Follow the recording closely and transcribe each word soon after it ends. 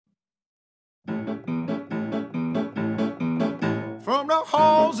From the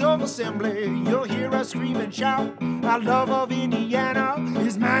halls of assembly, you'll hear us scream and shout. Our love of Indiana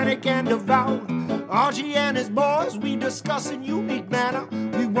is manic and devout. Archie and his boys, we discuss in unique manner.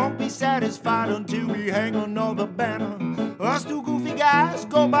 We won't be satisfied until we hang another banner. Us two goofy guys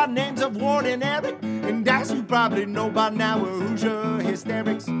go by names of Ward and Eric. And as you probably know by now, we're Hoosier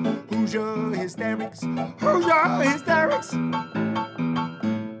Hysterics. Hoosier Hysterics. Hoosier Hysterics.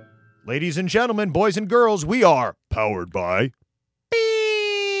 Ladies and gentlemen, boys and girls, we are powered by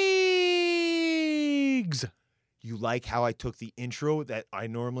Pigs. You like how I took the intro that I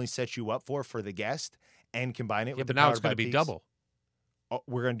normally set you up for the guest and combine it with the but now Powered it's going by to be Pigs? double. Oh,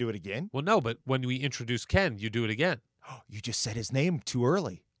 we're going to do it again? Well, no, but when we introduce Ken, you do it again. You just said his name too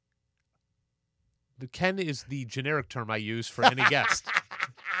early. The Ken is the generic term I use for any guest.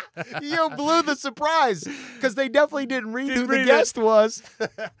 You blew the surprise because they definitely didn't read who the guest was.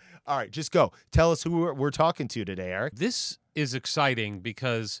 All right, just go. Tell us who we're talking to today, Eric. This is exciting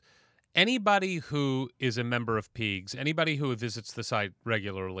because anybody who is a member of Pigs, anybody who visits the site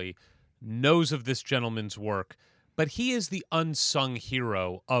regularly, knows of this gentleman's work, but he is the unsung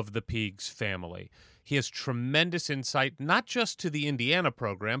hero of the Pigs family. He has tremendous insight, not just to the Indiana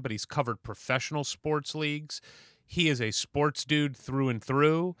program, but he's covered professional sports leagues. He is a sports dude through and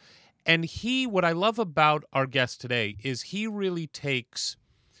through. And what I love about our guest today is he really takes,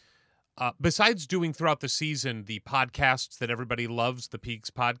 besides doing throughout the season the podcasts that everybody loves, the Pigs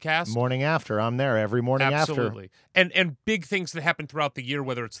podcast. Morning after. I'm there every morning after. Absolutely. And big things that happen throughout the year,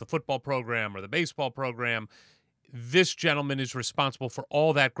 whether it's the football program or the baseball program. This gentleman is responsible for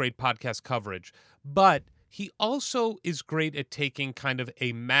all that great podcast coverage. But he also is great at taking kind of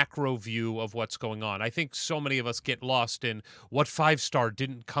a macro view of what's going on. I think so many of us get lost in what 5-star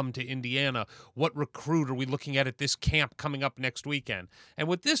didn't come to Indiana. What recruit are we looking at this camp coming up next weekend? And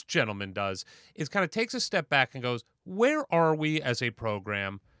what this gentleman does is kind of takes a step back and goes, where are we as a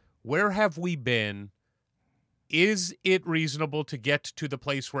program? Where have we been? Is it reasonable to get to the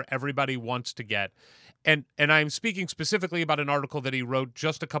place where everybody wants to get? And I'm speaking specifically about an article that he wrote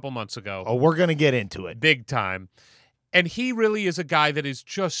just a couple months ago. Oh, we're going to get into it. Big time. And he really is a guy that is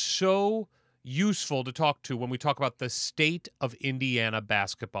just so useful to talk to when we talk about the state of Indiana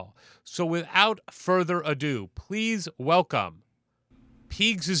basketball. So without further ado, please welcome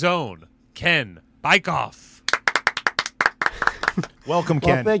Pigs' own Ken BIKOFF. Welcome,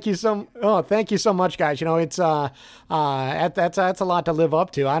 Ken. Well, thank you so much, guys. You know, it's that's a lot to live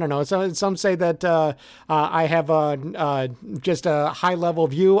up to. I don't know. Some say that I have just a high level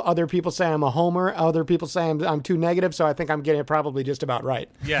view. Other people say I'm a homer. Other people say I'm too negative. So I think I'm getting it probably just about right.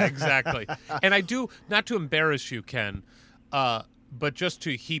 Yeah, exactly. And I do, not to embarrass you, Ken, but just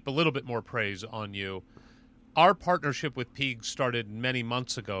to heap a little bit more praise on you. Our partnership with Pigs started many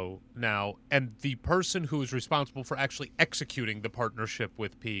months ago now, and the person who is responsible for actually executing the partnership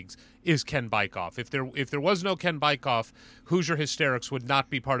with Pigs is Ken BIKOFF. If there was no Ken BIKOFF, Hoosier Hysterics would not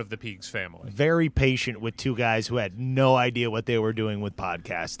be part of the Pigs family. Very patient with two guys who had no idea what they were doing with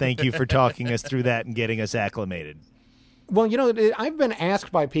podcasts. Thank you for talking us through that and getting us acclimated. Well, you know, I've been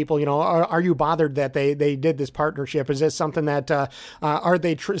asked by people, you know, are you bothered that they did this partnership? Is this something that, are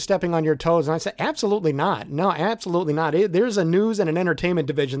they stepping on your toes? And I say, absolutely not. No, absolutely not. There's a news and an entertainment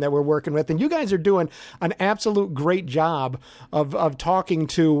division that we're working with, and you guys are doing an absolute great job of talking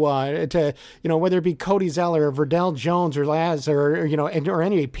to you know, whether it be Cody Zeller or Verdell Jones or Laz or you know, or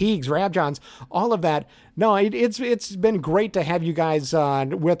any Pigs, Rab Johns, all of that. No, it's been great to have you guys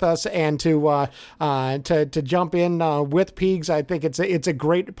with us and to jump in with Pigs. I think it's a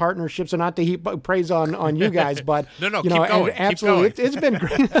great partnership. So not to heap praise on you guys, but no, you keep know, going, absolutely, it's been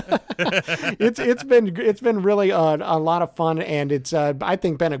great. it's been really a lot of fun, and it's I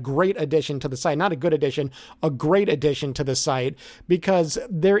think been a great addition to the site. Not a good addition, a great addition to the site, because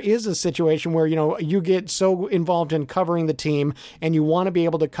there is a situation where, you know, you get so involved in covering the team and you want to be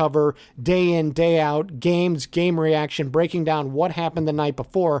able to cover day in, day out games, game reaction, breaking down what happened the night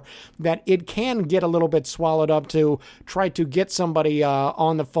before, that it can get a little bit swallowed up to try to get somebody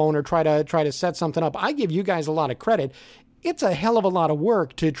on the phone or try to set something up. I give you guys a lot of credit. It's a hell of a lot of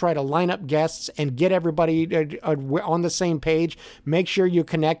work to try to line up guests and get everybody on the same page, make sure you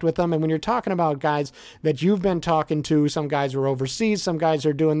connect with them. And when you're talking about guys that you've been talking to, some guys are overseas, some guys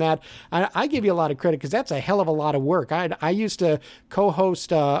are doing that, I give you a lot of credit because that's a hell of a lot of work. I used to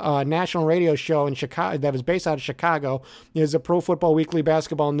co-host a national radio show in Chicago that was based out of Chicago. It was a Pro Football Weekly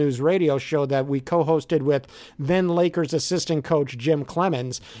Basketball News radio show that we co-hosted with then Lakers assistant coach Jim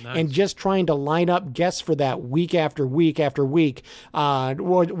Clemens. Nice. And just trying to line up guests for that week after week after after week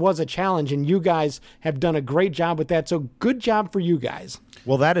was a challenge, and you guys have done a great job with that. So good job for you guys.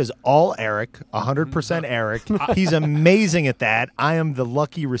 Well, that is all Eric, 100% Eric. He's amazing at that. I am the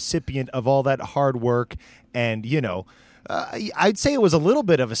lucky recipient of all that hard work. And, I'd say it was a little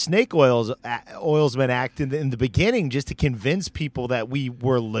bit of a snake oilsman act in the beginning, just to convince people that we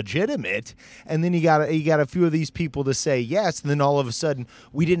were legitimate. And then you got a few of these people to say yes, and then all of a sudden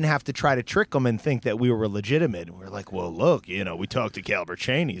we didn't have to try to trick them and think that we were legitimate. We're like, well, look, we talked to Calbert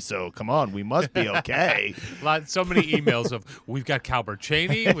Cheney, so come on, we must be okay. So many emails of we've got Calbert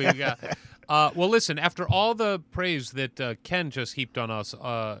Cheney, we've got. Well, listen, after all the praise that Ken just heaped on us,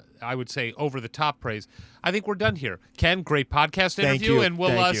 I would say over-the-top praise, I think we're done here. Ken, great podcast interview, you. and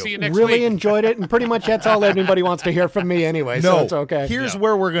we'll see you next week. Really enjoyed it, and pretty much that's all anybody wants to hear from me anyway, so it's okay. Here's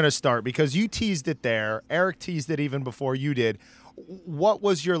where we're going to start, because you teased it there. Eric teased it even before you did. What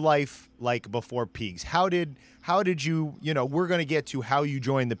was your life like before Pigs? How did you, we're going to get to how you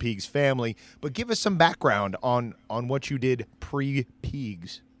joined the Pigs family, but give us some background on what you did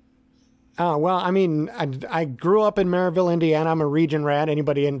pre-Pigs. Well, I mean, I grew up in Maryville, Indiana. I'm a region rat.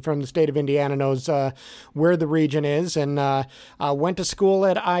 Anybody from the state of Indiana knows where the region is. And went to school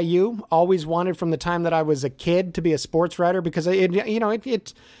at IU. Always wanted from the time that I was a kid to be a sports writer, because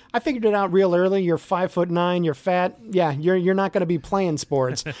I figured it out real early. You're 5'9", you're fat. Yeah, you're not going to be playing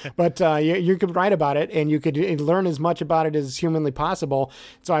sports, but you could write about it, and you could learn as much about it as humanly possible.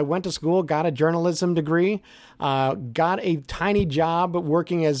 So I went to school, got a journalism degree, got a tiny job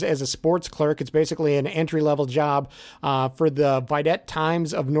working as a sports clerk. It's basically an entry-level job for the Vidette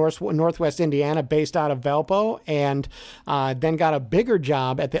Times of Northwest Indiana, based out of Valpo, and then got a bigger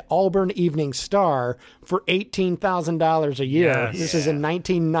job at the Auburn Evening Star for $18,000 a year. Yes. This is in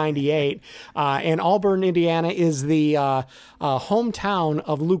 1998. And Auburn, Indiana is the hometown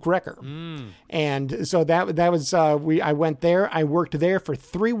of Luke Recker. And so that was, I went there. I worked there for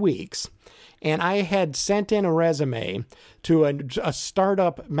 3 weeks. And I had sent in a resume to a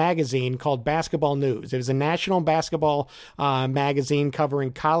startup magazine called Basketball News. It was a national basketball magazine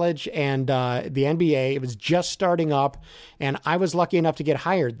covering college and the NBA. It was just starting up, and I was lucky enough to get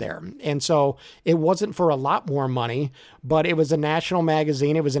hired there. And so it wasn't for a lot more money, but it was a national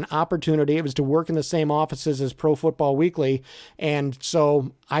magazine. It was an opportunity. It was to work in the same offices as Pro Football Weekly. And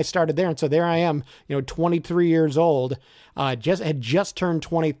so I started there. And so there I am, 23 years old. Had just turned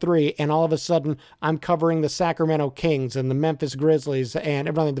 23, and all of a sudden I'm covering the Sacramento Kings and the Memphis Grizzlies and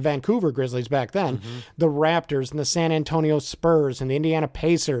everything, the Vancouver Grizzlies back then, the Raptors and the San Antonio Spurs and the Indiana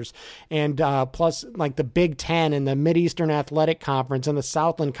Pacers, and plus like the Big Ten and the Mideastern Athletic Conference and the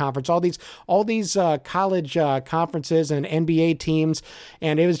Southland Conference, all these college conferences and NBA teams,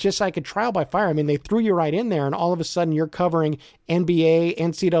 and it was just like a trial by fire. I mean, they threw you right in there, and all of a sudden you're covering NBA,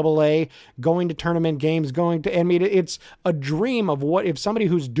 NCAA, going to tournament games, it's a dream of what, if somebody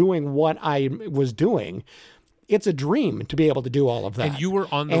who's doing what I was doing, it's a dream to be able to do all of that. And you were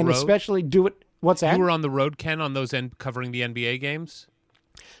on the road? And especially do it, what's that? You were on the road, Ken, on those covering the NBA games?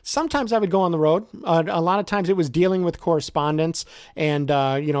 Sometimes I would go on the road. A lot of times it was dealing with correspondence and,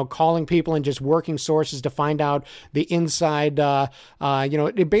 calling people and just working sources to find out the inside.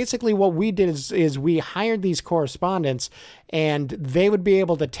 Basically what we did is we hired these correspondents, and they would be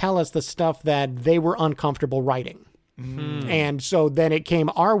able to tell us the stuff that they were uncomfortable writing. And so then it came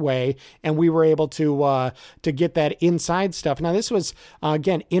our way, and we were able to get that inside stuff. Now, this was,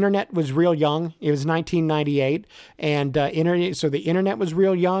 again, internet was real young. It was 1998, and so the internet was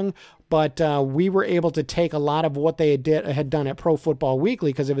real young. But we were able to take a lot of what they had done at Pro Football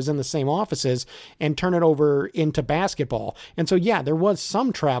Weekly, because it was in the same offices, and turn it over into basketball. And so, yeah, there was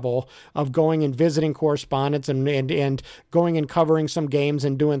some travel of going and visiting correspondents and going and covering some games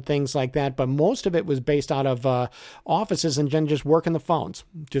and doing things like that. But most of it was based out of offices and then just working the phones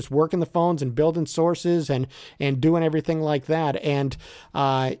and building sources and doing everything like that. And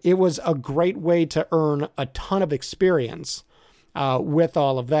it was a great way to earn a ton of experience with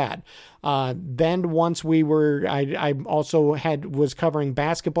all of that. Then once I also was covering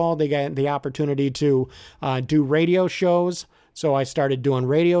basketball. They got the opportunity to do radio shows. So I started doing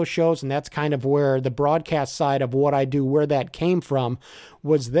radio shows, and that's kind of where the broadcast side of what I do, where that came from,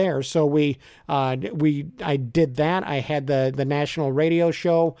 was there. So I did that. I had the national radio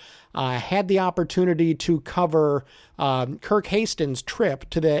show. I had the opportunity to cover Kirk Hastings' trip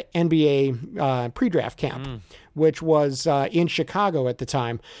to the NBA pre-draft camp, which was in Chicago at the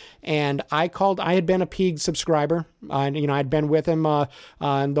time. And I had been a Peag subscriber. I'd been with him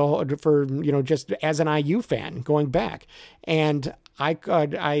just as an IU fan going back. And I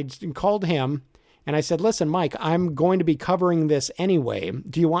called him And I said, listen, Mike, I'm going to be covering this anyway.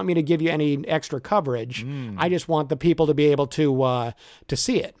 Do you want me to give you any extra coverage? I just want the people to be able to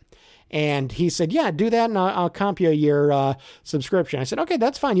see it. And he said, yeah, do that, and I'll comp you your subscription. I said, okay,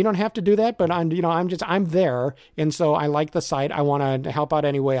 that's fine. You don't have to do that, but I'm there. And so I like the site. I want to help out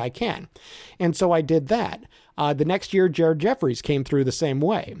any way I can. And so I did that. The next year, Jared Jeffries came through the same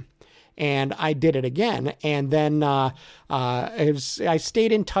way. And I did it again. And then I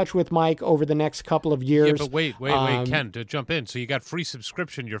stayed in touch with Mike over the next couple of years. Yeah, but wait, Ken, to jump in. So you got free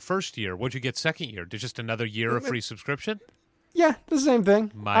subscription your first year. What'd you get second year? Just another year of free subscription? Yeah, the same thing.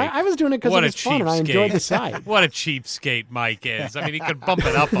 Mike, I was doing it because it was fun and I enjoyed the site. What a cheapskate Mike is. I mean, he could bump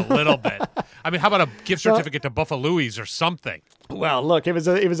it up a little bit. I mean, how about a gift certificate to Buffalo's or something? Well, look, it was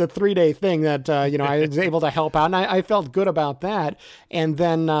a 3-day thing that I was able to help out, and I felt good about that. And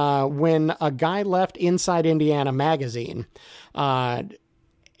then when a guy left Inside Indiana magazine, Ed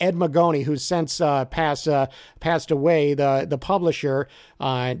Magoni, who's since passed away, the publisher,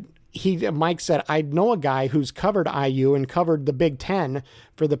 Mike said, I know a guy who's covered IU and covered the Big Ten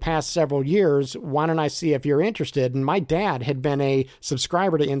for the past several years. Why don't I see if you're interested? And my dad had been a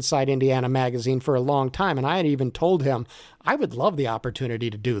subscriber to Inside Indiana magazine for a long time, and I had even told him I would love the opportunity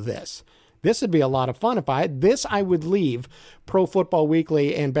to do this. This would be a lot of fun. I would leave Pro Football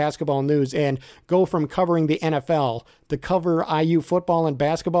Weekly and Basketball News and go from covering the NFL to cover IU football and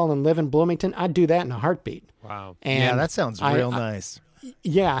basketball and live in Bloomington. I'd do that in a heartbeat. Wow. And yeah, that sounds real nice.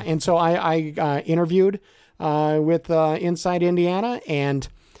 Yeah, and so I interviewed with Inside Indiana, and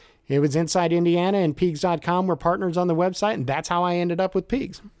it was Inside Indiana and Peegs.com were partners on the website, and that's how I ended up with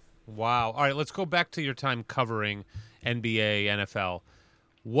Peegs. Wow. All right, let's go back to your time covering NBA, NFL.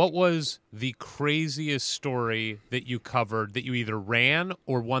 What was the craziest story that you covered that you either ran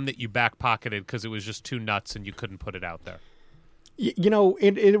or one that you back-pocketed because it was just too nuts and you couldn't put it out there?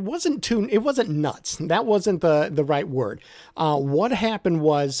 It wasn't nuts. That wasn't the right word. What happened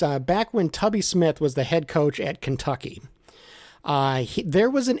was back when Tubby Smith was the head coach at Kentucky, there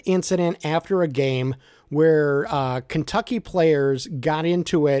was an incident after a game where Kentucky players got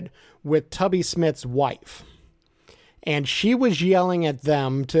into it with Tubby Smith's wife. And she was yelling at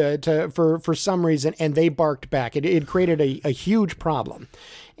them for some reason, and they barked back. It created a huge problem.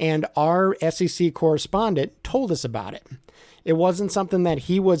 And our SEC correspondent told us about it. It wasn't something that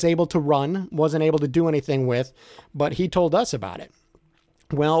he was able to run, wasn't able to do anything with, but he told us about it.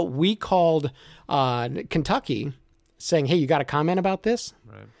 Well, we called Kentucky saying, hey, you got a comment about this?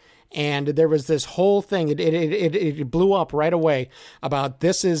 Right. And there was this whole thing. It blew up right away about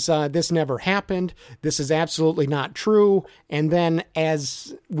this never happened. This is absolutely not true. And then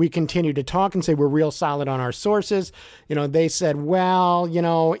as we continued to talk and say we're real solid on our sources, they said, well,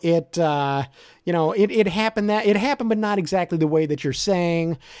 it happened but not exactly the way that you're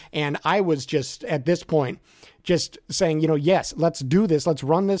saying. And I was just at this point just saying, yes, let's do this. Let's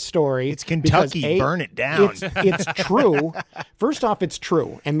run this story. It's Kentucky. Burn it down. It's true. First off, it's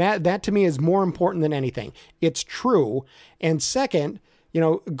true. And that to me is more important than anything. It's true. And second,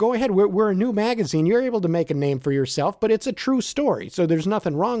 go ahead. We're a new magazine. You're able to make a name for yourself, but it's a true story. So there's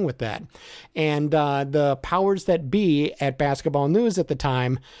nothing wrong with that. And the powers that be at Basketball News at the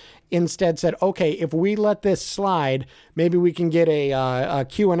time instead said, okay, if we let this slide, maybe we can get a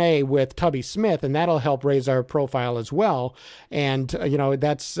Q&A with Tubby Smith, and that'll help raise our profile as well. And,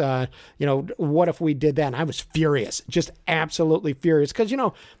 that's, what if we did that? And I was furious, just absolutely furious. Because,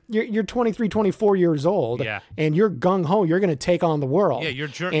 you're 23, 24 years old, yeah, and you're gung-ho. You're going to take on the world. Yeah,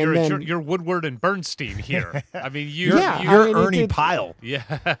 you're Woodward and Bernstein here. I mean, you're Ernie Pyle. Yeah.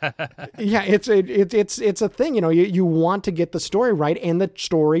 Yeah, it's a thing. You want to get the story right, and the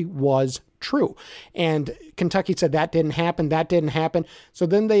story was true. And Kentucky said that didn't happen. So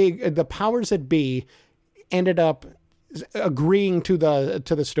then the powers that be ended up agreeing to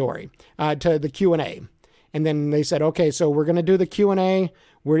the story, to the Q&A. And then they said, okay, so we're going to do the Q&A.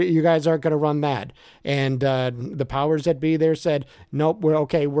 You guys aren't going to run that. And the powers that be there said, nope, we're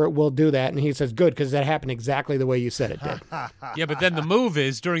okay. We'll do that. And he says, good, because that happened exactly the way you said it did. Yeah, but then the move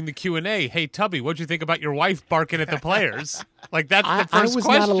is during the Q&A, hey, Tubby, what'd you think about your wife barking at the players? Like, that's the first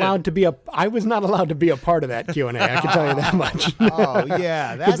question. I was not allowed to be a part of that Q&A. I can tell you that much. Oh,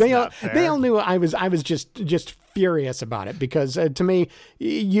 yeah, that's not fair. They all knew I was just furious about it, because to me,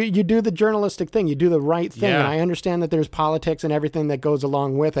 you do the journalistic thing, you do the right thing, and I understand that there's politics and everything that goes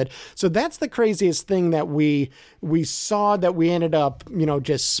along with it. So that's the craziest thing that we saw, that we ended up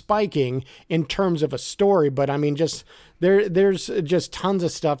just spiking in terms of a story. But I mean, just there's just tons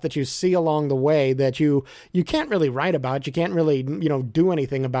of stuff that you see along the way that you can't really write about, you can't really do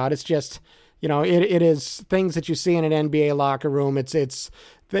anything about. It's just it is things that you see in an NBA locker room. It's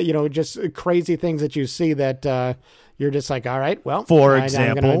that, just crazy things that you see that you're just like, all right, well, For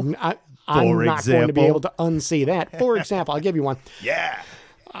example, I'm not going to be able to unsee that. For example, I'll give you one. Yeah.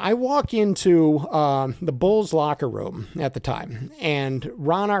 I walk into the Bulls locker room at the time, and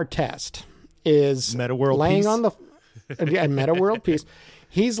Ron Artest is Meta World laying Peace? on the Meta World Peace.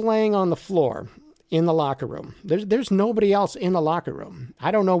 He's laying on the floor in the locker room. There's nobody else in the locker room.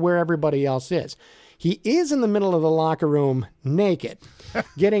 I don't know where everybody else is. He is in the middle of the locker room naked,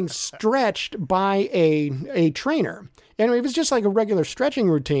 getting stretched by a trainer. And it was just like a regular stretching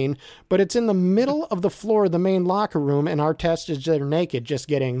routine, but it's in the middle of the floor of the main locker room, and Artest is there naked, just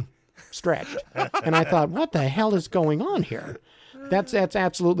getting stretched. And I thought, what the hell is going on here? That's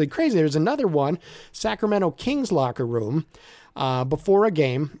absolutely crazy. There's another one, Sacramento Kings locker room, before a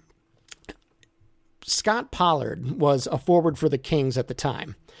game. Scott Pollard was a forward for the Kings at the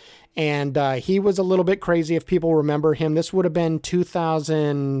time. And he was a little bit crazy, if people remember him. This would have been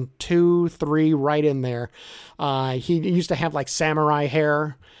 2002, 3, right in there. He used to have like samurai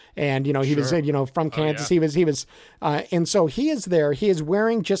hair. And, he was, from Kansas. Yeah. He was, and so he is there. He is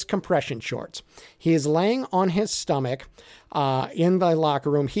wearing just compression shorts. He is laying on his stomach in the locker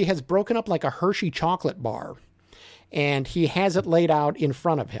room. He has broken up like a Hershey chocolate bar, and he has it laid out in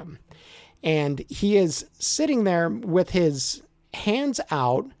front of him. And he is sitting there with his hands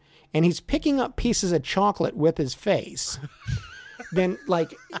out, and he's picking up pieces of chocolate with his face. Then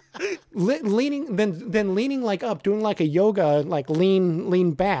like leaning like up, doing like a yoga, like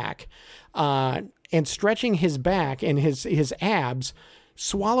lean back, and stretching his back and his abs,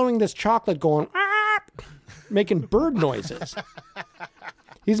 swallowing this chocolate, going, making bird noises.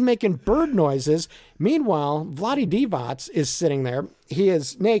 He's making bird noises. Meanwhile, Vlade Divac is sitting there. He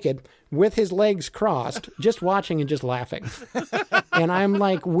is naked with his legs crossed, just watching and just laughing. And I'm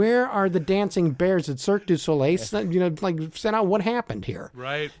like, where are the dancing bears at Cirque du Soleil? Sent out, what happened here?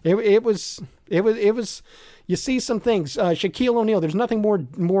 Right. It was. You see some things. Shaquille O'Neal. There's nothing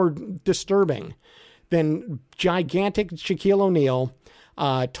more disturbing than gigantic Shaquille O'Neal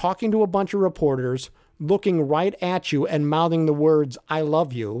talking to a bunch of reporters, looking right at you and mouthing the words, "I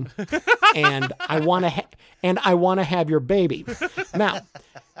love you," and I want to have your baby. Now,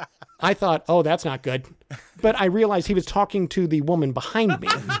 I thought, oh, that's not good. But I realized he was talking to the woman behind me.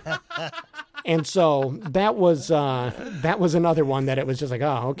 And so that was another one that it was just like,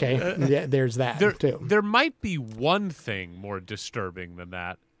 oh, okay, yeah, there's that too. There might be one thing more disturbing than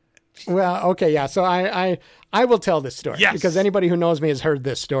that. Well, okay, yeah. So I will tell this story, yes, because anybody who knows me has heard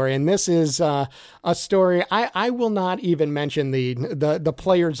this story, and this is a story. I will not even mention the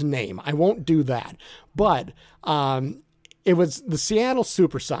player's name. I won't do that. But it was the Seattle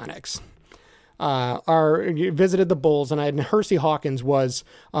Supersonics. Visited the Bulls, and Hersey Hawkins was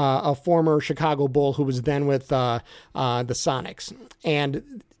a former Chicago Bull who was then with the Sonics,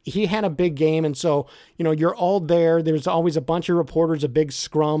 and he had a big game. And so, you're all there. There's always a bunch of reporters, a big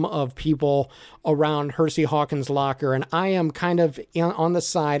scrum of people around Hersey Hawkins' locker. And I am kind of on the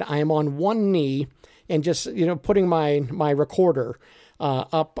side. I am on one knee and just, putting my recorder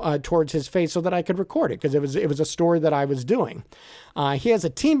up towards his face so that I could record it, because it was a story that I was doing. He has a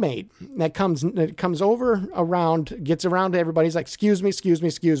teammate that comes over around, gets around to everybody. He's like, excuse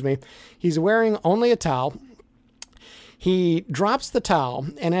me. He's wearing only a towel. He drops the towel,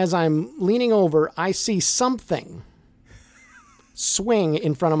 and as I'm leaning over, I see something swing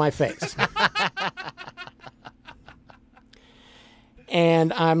in front of my face.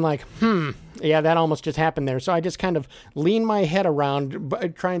 And I'm like, yeah, that almost just happened there. So I just kind of lean my head around,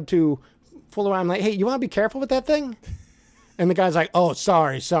 trying to fool around. I'm like, hey, you want to be careful with that thing? And the guy's like, oh,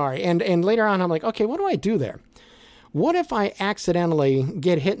 sorry. And later on, I'm like, okay, what do I do there? What if I accidentally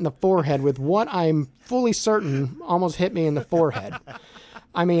get hit in the forehead with what I'm fully certain almost hit me in the forehead?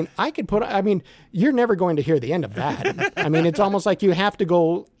 I mean, you're never going to hear the end of that. I mean, it's almost like you have to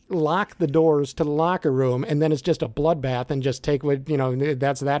go lock the doors to the locker room, and then it's just a bloodbath, and just take what,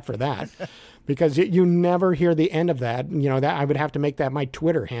 that's that for that. Because you never hear the end of that. That I would have to make that my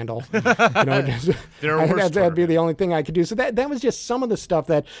Twitter handle. That'd be the only thing I could do. So that was just some of the stuff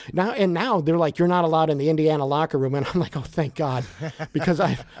that now they're like, you're not allowed in the Indiana locker room, and I'm like, oh, thank God, because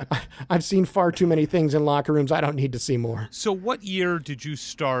I've seen far too many things in locker rooms. I don't need to see more. So what year did you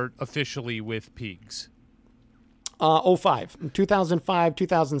start officially with Pigs? 2005,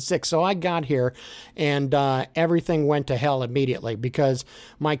 2006. So I got here, and everything went to hell immediately because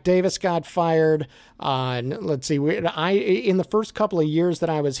Mike Davis got fired. Let's see, in the first couple of years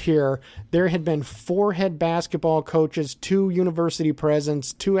that I was here, there had been 4 head basketball coaches, 2 university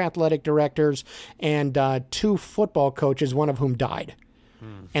presidents, 2 athletic directors, and 2 football coaches, one of whom died.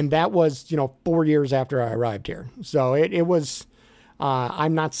 And that was, 4 years after I arrived here. So it was...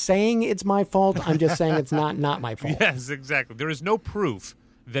 I'm not saying it's my fault. I'm just saying it's not my fault. Yes, exactly. There is no proof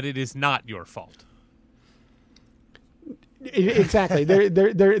that it is not your fault. Exactly.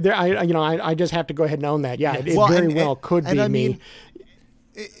 I just have to go ahead and own that. Yeah, it very well could be me.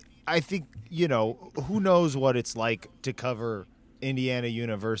 I think, who knows what it's like to cover Indiana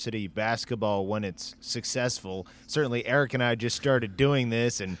University basketball when it's successful. Certainly Eric and I just started doing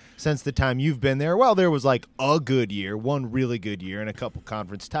this, and since the time you've been there, well, there was like a good year, one really good year, and a couple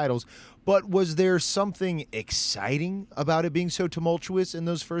conference titles. But was there something exciting about it being so tumultuous in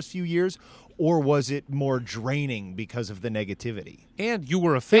those first few years, or was it more draining because of the negativity? And you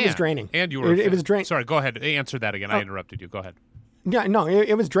were a fan. It was draining. And you were it was draining. Sorry, go ahead. Answer that again. I interrupted you. Go ahead. Yeah, no,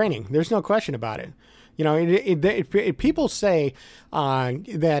 it was draining. There's no question about it. People say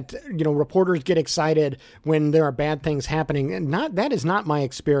that reporters get excited when there are bad things happening, and that is not my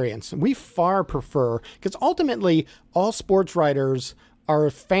experience. We far prefer, because ultimately all sports writers are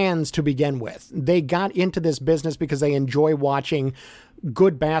fans to begin with. They got into this business because they enjoy watching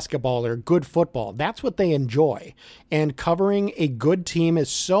good basketball or good football. That's what they enjoy. And covering a good team is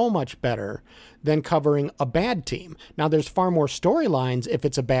so much better than covering a bad team. Now, there's far more storylines if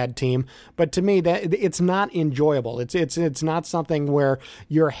it's a bad team, but to me, that it's not enjoyable. It's not something where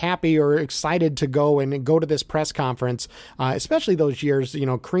you're happy or excited to go to this press conference, especially those years,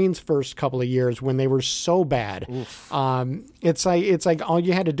 Crean's first couple of years when they were so bad. It's like all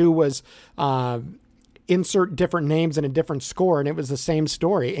you had to do was insert different names and a different score, and it was the same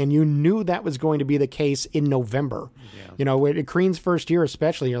story. And you knew that was going to be the case in November. Yeah. Crean's first year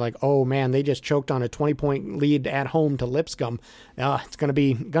especially, you're like, oh man, they just choked on a 20-point lead at home to Lipscomb. It's going to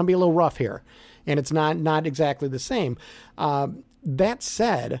be a little rough here. And it's not exactly the same. That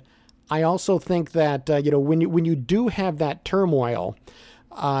said, I also think that, when you do have that turmoil,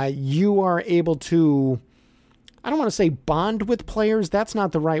 you are able to, I don't want to say bond with players. That's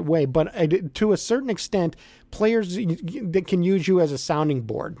not the right way, but to a certain extent, players that can use you as a sounding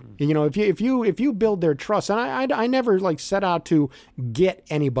board. If you build their trust, and I never set out to get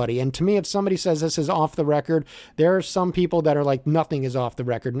anybody. And to me, if somebody says this is off the record, there are some people that are like nothing is off the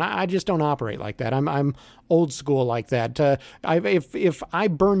record, and I just don't operate like that. I'm old school like that. If I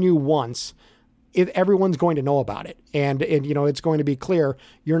burn you once, everyone's going to know about it. And it's going to be clear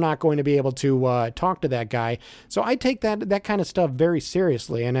you're not going to be able to talk to that guy. So I take that kind of stuff very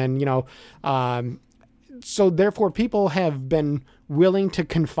seriously. And then, so therefore people have been willing to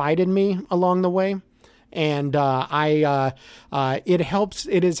confide in me along the way. And it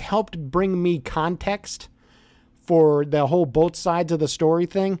has helped bring me context for the whole both sides of the story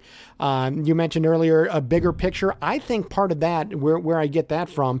thing. You mentioned earlier a bigger picture. I think part of that, where I get that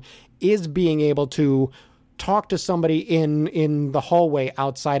from, is being able to talk to somebody in the hallway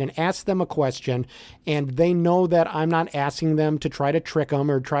outside and ask them a question, and they know that I'm not asking them to try to trick them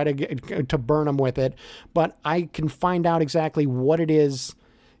or try to burn them with it, but I can find out exactly what it is,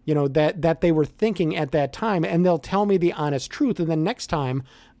 that they were thinking at that time, and they'll tell me the honest truth. And then next time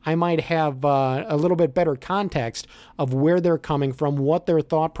I might have a little bit better context of where they're coming from, what their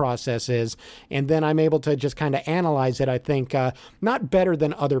thought process is, and then I'm able to just kind of analyze it, I think, not better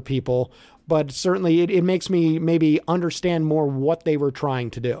than other people, but certainly it makes me maybe understand more what they were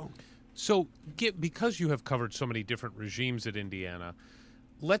trying to do. So because you have covered so many different regimes at Indiana,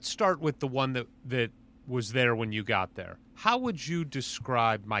 let's start with the one that was there when you got there. How would you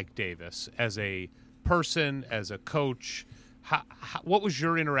describe Mike Davis as a person, as a coach? What was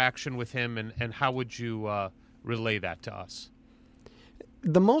your interaction with him, and how would you relay that to us?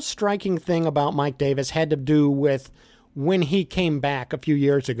 The most striking thing about Mike Davis had to do with when he came back a few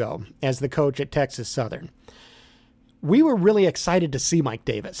years ago as the coach at Texas Southern. We were really excited to see Mike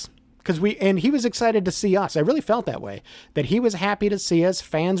Davis and he was excited to see us. I really felt that way, that he was happy to see us.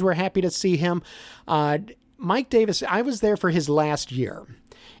 Fans were happy to see him. Mike Davis, I was there for his last year.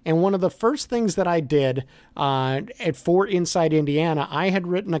 And one of the first things that I did for Inside Indiana, I had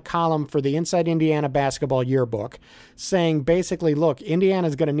written a column for the Inside Indiana Basketball Yearbook saying basically, look,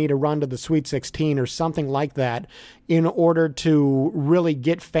 Indiana's going to need a run to the Sweet 16 or something like that in order to really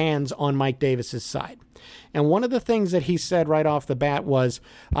get fans on Mike Davis's side. And one of the things that he said right off the bat was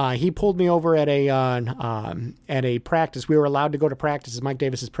he pulled me over at a practice. We were allowed to go to practices, Mike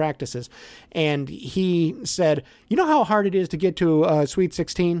Davis's practices. And he said, you know how hard it is to get to a Sweet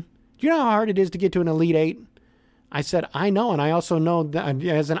 16? Do you know how hard it is to get to an Elite 8? I said, I know. And I also know that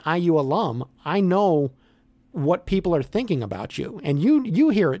as an IU alum, I know what people are thinking about you. And you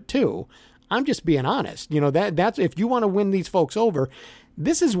hear it too. I'm just being honest. That's if you want to win these folks over,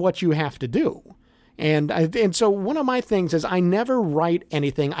 this is what you have to do. And so one of my things is I never write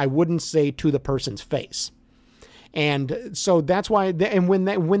anything I wouldn't say to the person's face. And so that's why, and when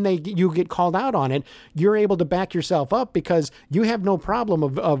you get called out on it, you're able to back yourself up because you have no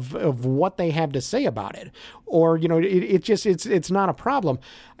problem of what they have to say about it, or it's not a problem.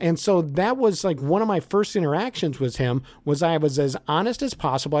 And so that was like one of my first interactions with him. I was as honest as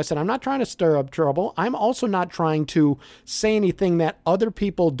possible. I said, I'm not trying to stir up trouble. I'm also not trying to say anything that other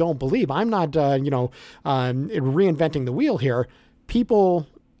people don't believe. I'm not reinventing the wheel here. People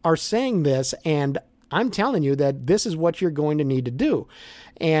are saying this, and I'm telling you that this is what you're going to need to do.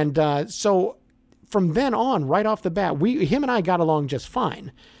 And so from then on, right off the bat, him and I got along just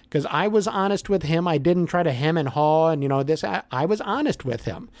fine because I was honest with him. I didn't try to hem and haw and, I was honest with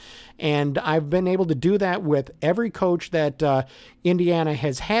him. And I've been able to do that with every coach that Indiana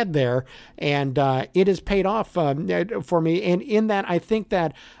has had there. And it has paid off for me. And in that, I think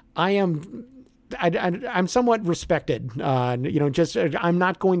that I'm somewhat respected. I'm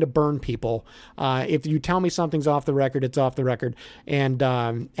not going to burn people. If you tell me something's off the record, it's off the record, and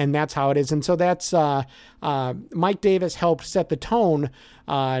that's how it is. And so that's Mike Davis helped set the tone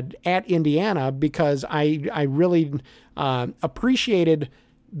at Indiana because I really appreciated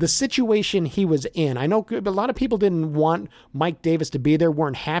the situation he was in. I know a lot of people didn't want Mike Davis to be there,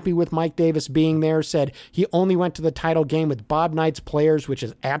 weren't happy with Mike Davis being there, said he only went to the title game with Bob Knight's players, which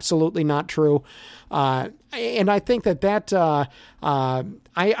is absolutely not true. And I think that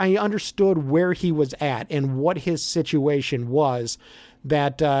I understood where he was at and what his situation was,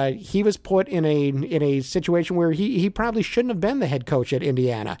 that he was put in a situation where he probably shouldn't have been the head coach at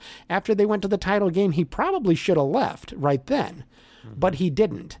Indiana. After they went to the title game, he probably should have left right then. But he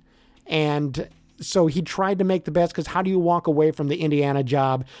didn't. And so he tried to make the best, because how do you walk away from the Indiana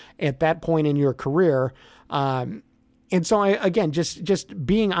job at that point in your career? And so again, just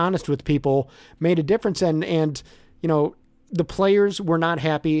being honest with people made a difference. And the players were not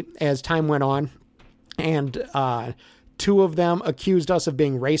happy as time went on. And two of them accused us of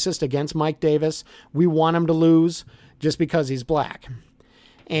being racist against Mike Davis. We want him to lose just because he's black.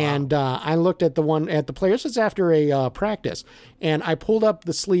 And I looked at the players. This is after a practice, and I pulled up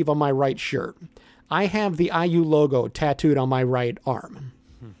the sleeve on my right shirt. I have the IU logo tattooed on my right arm.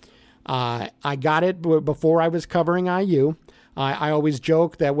 I got it before I was covering IU. I always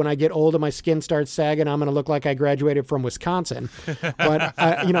joke that when I get old and my skin starts sagging, I'm going to look like I graduated from Wisconsin. But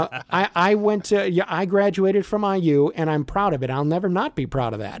I graduated from IU, and I'm proud of it. I'll never not be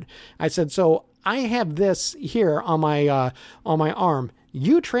proud of that. I said, so I have this here on my arm.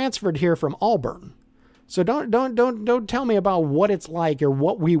 You transferred here from Auburn. So don't tell me about what it's like or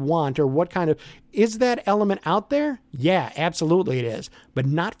what we want or what kind of, is that element out there? Yeah, absolutely it is, but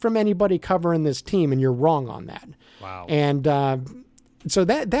not from anybody covering this team, and you're wrong on that. Wow. And so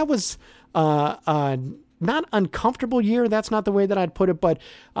that was not uncomfortable year. That's not the way that I'd put it, but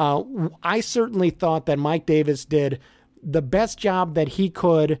I certainly thought that Mike Davis did the best job that he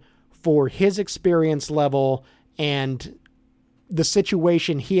could for his experience level and the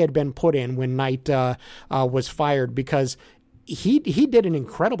situation he had been put in when Knight was fired, because he did an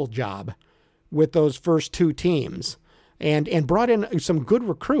incredible job with those first two teams and brought in some good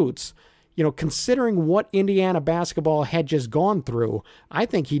recruits. Considering what Indiana basketball had just gone through, I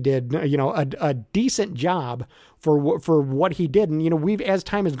think he did, a decent job for what he did. And, we've, as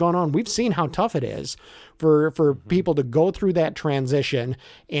time has gone on, we've seen how tough it is for people to go through that transition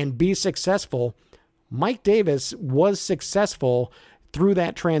and be successful. Mike Davis was successful through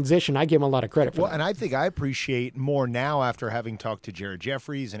that transition. I give him a lot of credit for that. And I think I appreciate more now after having talked to Jared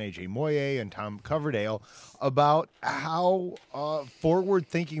Jeffries and A.J. Moye and Tom Coverdale about how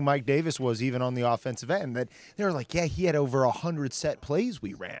forward-thinking Mike Davis was even on the offensive end. That they were like, yeah, he had over 100 set plays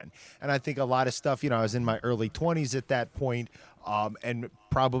we ran. And I think a lot of stuff, I was in my early 20s at that point, and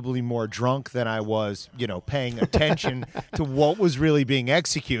probably more drunk than I was, paying attention to what was really being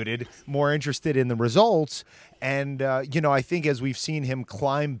executed, more interested in the results. And, I think as we've seen him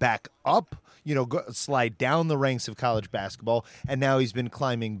climb back up, slide down the ranks of college basketball, and now he's been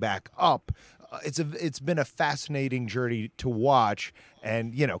climbing back up. It's been a fascinating journey to watch.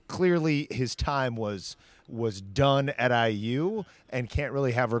 And, clearly his time was done at IU and can't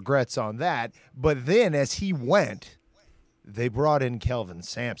really have regrets on that. But then as he went, they brought in Kelvin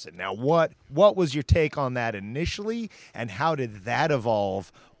Sampson. Now, what was your take on that initially, and how did that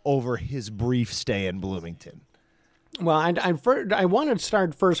evolve over his brief stay in Bloomington? Well, I wanted to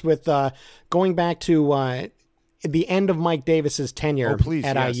start first with going back to the end of Mike Davis's tenure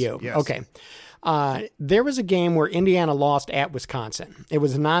at IU. Yes. Okay. There was a game where Indiana lost at Wisconsin. It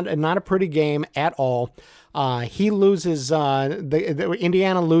was not a pretty game at all. He loses,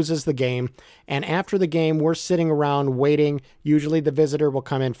 Indiana loses the game, and after the game, we're sitting around waiting. Usually the visitor will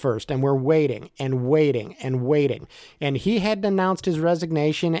come in first, and we're waiting and waiting and waiting. And he hadn't announced his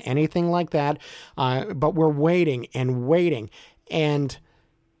resignation, anything like that, but we're waiting and waiting. And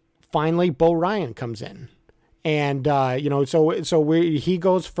finally, Bo Ryan comes in. And, he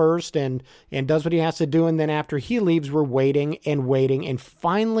goes first and does what he has to do. And then after he leaves, we're waiting and waiting. And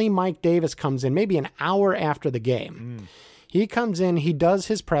finally, Mike Davis comes in maybe an hour after the game. He comes in, he does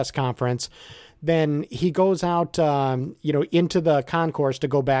his press conference. Then he goes out, into the concourse to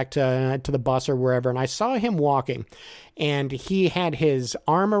go back to the bus or wherever. And I saw him walking, and he had his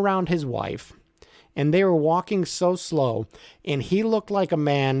arm around his wife, and they were walking so slow. And he looked like a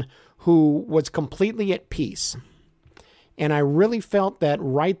man who was completely at peace. And I really felt that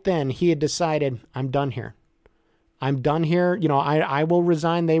right then he had decided, I'm done here. I'm done here. I will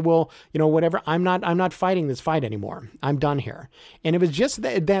resign. They will, whatever. I'm not fighting this fight anymore. I'm done here. And it was just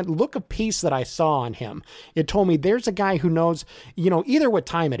that look of peace that I saw on him. It told me there's a guy who knows, either what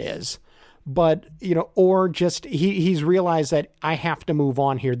time it is, but, or just he's realized that I have to move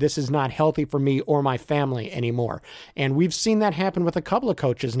on here. This is not healthy for me or my family anymore. And we've seen that happen with a couple of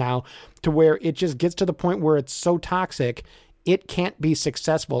coaches now, to where it just gets to the point where it's so toxic, it can't be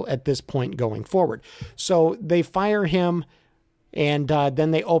successful at this point going forward. So they fire him, and then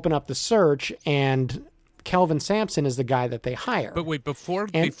they open up the search, and Kelvin Sampson is the guy that they hire. But wait, before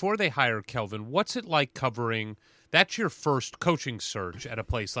they hire Kelvin, what's it like covering? That's your first coaching search at a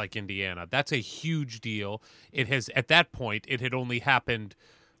place like Indiana. That's a huge deal. It has, at that point, it had only happened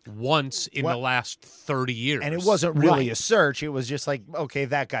once in the last 30 years. And it wasn't really a search. It was just like, okay,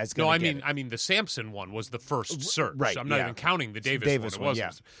 that guy's going to get it. I mean, the Sampson one was the first search. Right, I'm not even counting the Davis one. It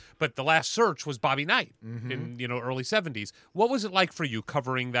wasn't. But the last search was Bobby Knight in early 70s. What was it like for you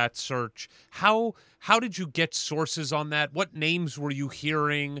covering that search? How did you get sources on that? What names were you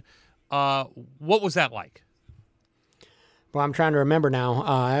hearing? What was that like? Well, I'm trying to remember now.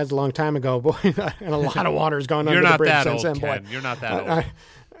 That was a long time ago, boy, and a lot of water's gone under the bridge since then, boy. You're not that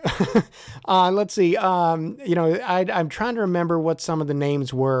old. Let's see. I'm trying to remember what some of the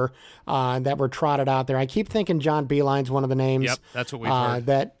names were that were trotted out there. I keep thinking John Beeline's one of the names. Yep, that's what we've heard.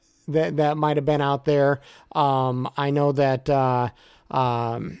 That might have been out there. I know that. I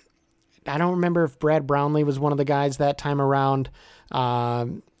don't remember if Brad Brownlee was one of the guys that time around.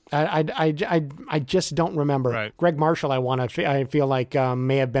 I just don't remember. Right. Greg Marshall, I feel like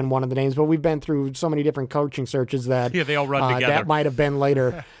may have been one of the names, but we've been through so many different coaching searches that they all run together. That might have been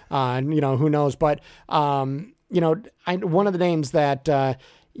later. Who knows? But one of the names that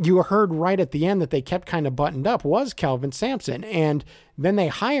you heard right at the end that they kept kind of buttoned up was Kelvin Sampson, and then they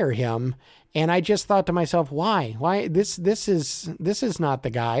hire him. And I just thought to myself, why? This is not the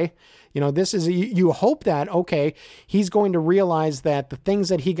guy. You hope that, okay, he's going to realize that the things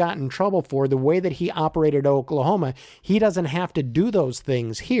that he got in trouble for, the way that he operated Oklahoma, he doesn't have to do those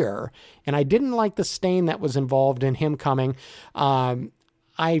things here. And I didn't like the stain that was involved in him coming.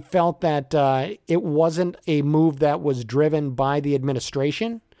 I felt that it wasn't a move that was driven by the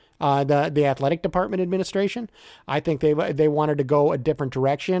administration. The athletic department administration. I think they wanted to go a different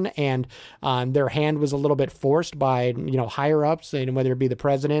direction, and their hand was a little bit forced by higher ups, whether it be the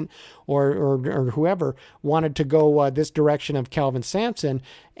president or whoever wanted to go this direction of Kelvin Sampson,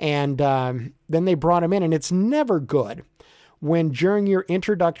 and then they brought him in, and it's never good when during your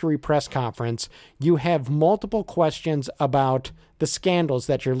introductory press conference you have multiple questions about the scandals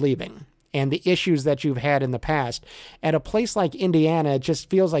that you're leaving and the issues that you've had in the past. At a place like Indiana, it just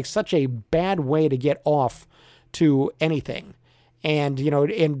feels like such a bad way to get off to anything. And,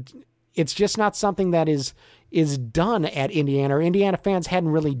 and it's just not something that is done at Indiana, or Indiana fans hadn't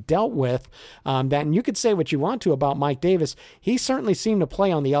really dealt with that. And you could say what you want to about Mike Davis. He certainly seemed to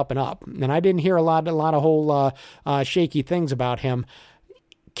play on the up and up. And I didn't hear a lot of whole shaky things about him.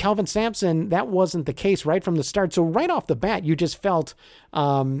 Kelvin Sampson, that wasn't the case right from the start. So right off the bat, you just felt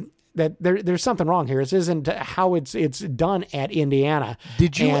that there's something wrong here. This isn't how it's done at Indiana.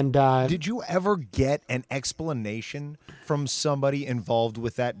 Did you ever get an explanation from somebody involved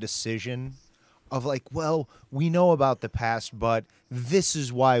with that decision of like, well, we know about the past, but this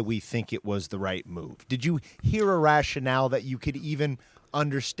is why we think it was the right move? Did you hear a rationale that you could even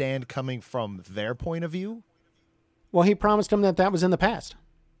understand coming from their point of view? Well, he promised him that was in the past.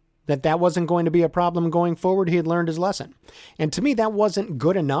 That wasn't going to be a problem going forward. He had learned his lesson. And to me, that wasn't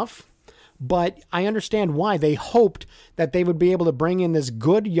good enough. But I understand why. They hoped that they would be able to bring in this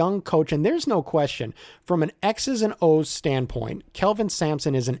good young coach. And there's no question, from an X's and O's standpoint, Kelvin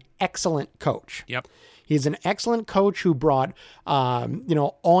Sampson is an excellent coach. Yep. He's an excellent coach who brought,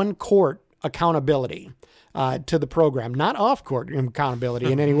 on-court accountability to the program. Not off-court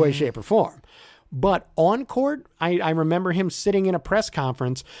accountability in any way, shape, or form. But on court, I remember him sitting in a press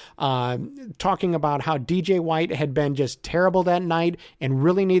conference talking about how DJ White had been just terrible that night and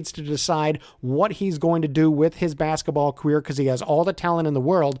really needs to decide what he's going to do with his basketball career because he has all the talent in the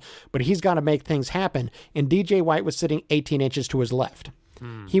world, but he's got to make things happen. And DJ White was sitting 18 inches to his left.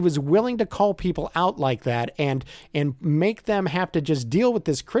 He was willing to call people out like that and make them have to just deal with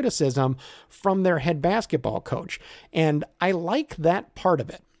this criticism from their head basketball coach. And I like that part of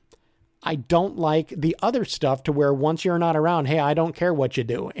it. I don't like the other stuff to where once you're not around, hey, I don't care what you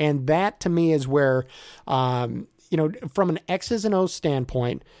do. And that to me is where, from an X's and O's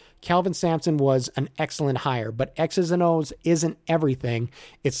standpoint, Kelvin Sampson was an excellent hire, but X's and O's isn't everything,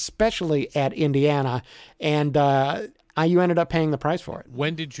 especially at Indiana. And you ended up paying the price for it.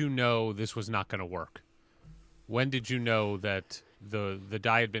 When did you know this was not going to work? When did you know that the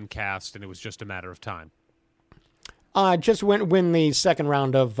die had been cast and it was just a matter of time? Just when the second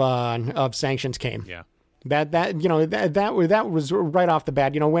round of sanctions came. Yeah. That was right off the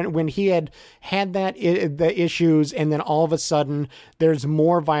bat. When he had the issues, and then all of a sudden there's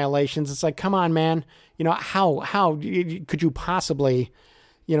more violations. It's like, come on, man. How could you possibly,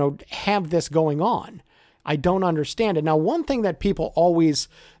 have this going on? I don't understand it. Now, one thing that people always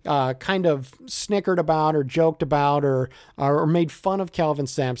kind of snickered about or joked about or made fun of Kelvin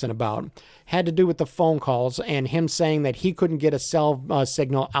Sampson about had to do with the phone calls and him saying that he couldn't get a cell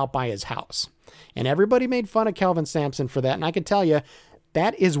signal out by his house. And everybody made fun of Kelvin Sampson for that. And I can tell you,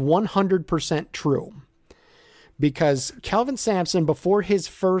 that is 100% true. Because Kelvin Sampson, before his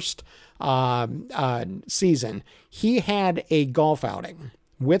first season, he had a golf outing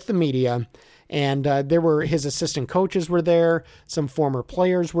with the media. And his assistant coaches were there. Some former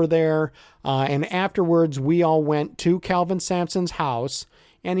players were there. And afterwards, we all went to Kelvin Sampson's house,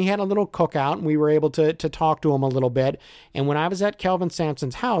 and he had a little cookout, and we were able to talk to him a little bit. And when I was at Kelvin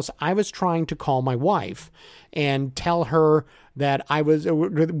Sampson's house, I was trying to call my wife and tell her that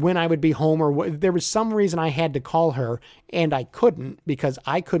when I would be home, or there was some reason I had to call her, and I couldn't because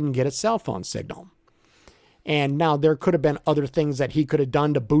I couldn't get a cell phone signal. And now there could have been other things that he could have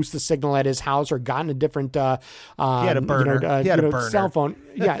done to boost the signal at his house or gotten a different he had a burner. He had a burner. Cell phone.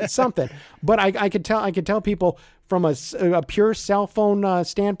 Yeah, something. But I could tell people from a pure cell phone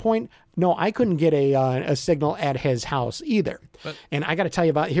standpoint, no, I couldn't get a signal at his house either. And I got to tell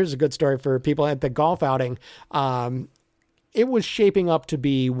you here's a good story for people at the golf outing. It was shaping up to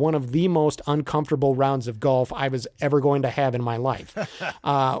be one of the most uncomfortable rounds of golf I was ever going to have in my life.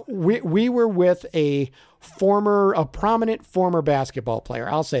 We were with a prominent former basketball player.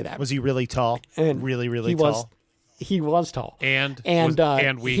 I'll say that. Was he really tall? And really tall? He was tall. And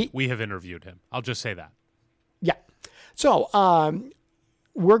we have interviewed him. I'll just say that. Yeah. So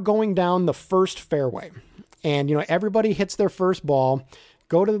we're going down the first fairway, and everybody hits their first ball.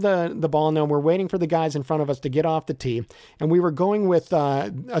 Go to the ball now. We're waiting for the guys in front of us to get off the tee. And we were going with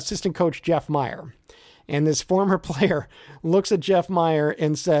assistant coach Jeff Meyer. And this former player looks at Jeff Meyer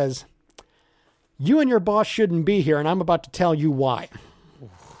and says, "You and your boss shouldn't be here, and I'm about to tell you why."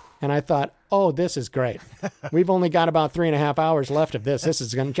 And I thought, oh, this is great. We've only got about 3.5 hours left of this. This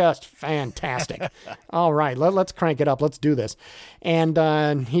is just fantastic. All right, let's crank it up. Let's do this.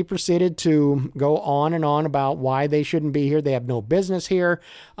 And he proceeded to go on and on about why they shouldn't be here. They have no business here.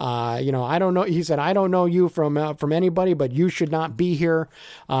 I don't know. He said, I don't know you from anybody, but you should not be here.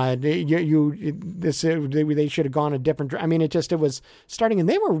 They should have gone a different. It was starting, and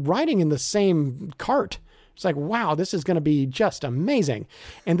they were riding in the same cart. It's like, wow, this is going to be just amazing.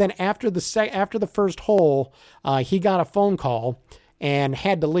 And then after the first hole, he got a phone call and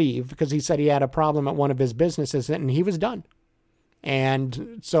had to leave because he said he had a problem at one of his businesses, and he was done.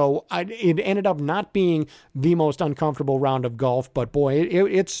 And so it ended up not being the most uncomfortable round of golf, but boy,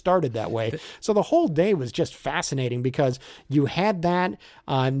 it started that way. So the whole day was just fascinating because you had that,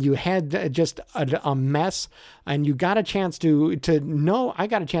 you had just a mess, and you got a chance to know. I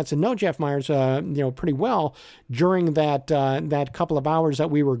got a chance to know Jeff Myers, pretty well during that couple of hours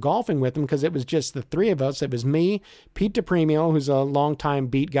that we were golfing with him, because it was just the three of us. It was me, Pete DePremio, who's a longtime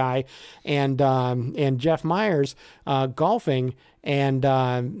beat guy, and Jeff Myers golfing. And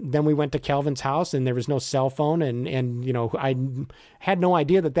then we went to Kelvin's house, and there was no cell phone, and I had no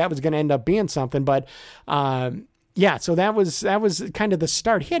idea that was going to end up being something. But so that was kind of the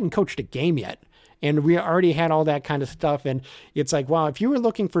start. He hadn't coached a game yet, and we already had all that kind of stuff. And it's like, wow, if you were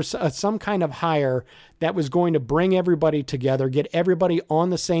looking for some kind of hire that was going to bring everybody together, get everybody on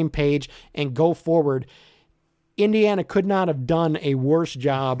the same page and go forward, Indiana could not have done a worse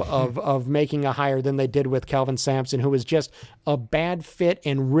job of making a hire than they did with Kelvin Sampson, who was just a bad fit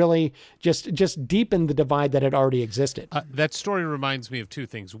and really just deepened the divide that had already existed. That story reminds me of two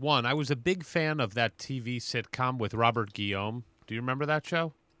things. One, I was a big fan of that TV sitcom with Robert Guillaume. Do you remember that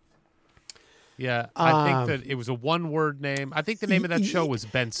show? Yeah, I think that it was a one-word name. I think the name of that show was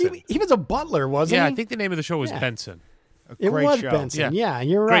Benson. He was a butler, wasn't he? Yeah, I think the name of the show was Benson. It was show. Benson. Yeah,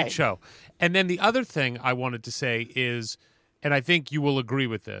 you're right. Great show. And then the other thing I wanted to say is, and I think you will agree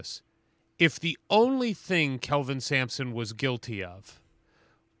with this, if the only thing Kelvin Sampson was guilty of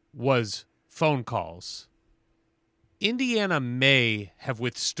was phone calls, Indiana may have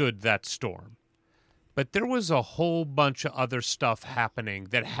withstood that storm. But there was a whole bunch of other stuff happening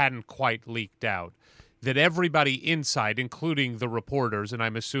that hadn't quite leaked out, that everybody inside, including the reporters, and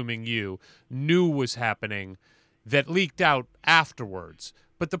I'm assuming you, knew was happening, that leaked out afterwards.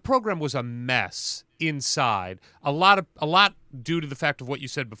 But the program was a mess inside. A lot due to the fact of what you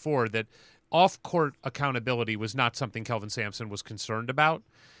said before, that off-court accountability was not something Kelvin Sampson was concerned about.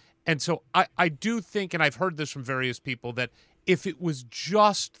 And so I do think, and I've heard this from various people, that if it was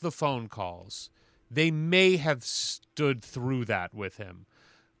just the phone calls, they may have stood through that with him.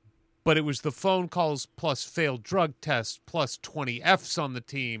 But it was the phone calls plus failed drug tests plus 20 Fs on the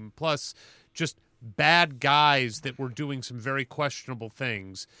team plus just bad guys that were doing some very questionable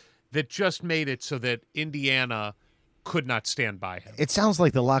things that just made it so that Indiana could not stand by him. It sounds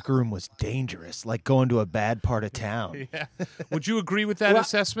like the locker room was dangerous, like going to a bad part of town. Yeah. Would you agree with that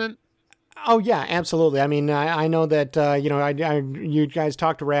assessment? Oh, yeah, absolutely. I mean, I know that, you guys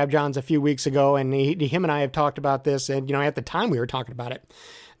talked to Rab Johns a few weeks ago, and him and I have talked about this, and, at the time we were talking about it,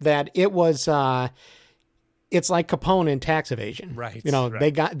 that it was, it's like Capone in tax evasion. Right.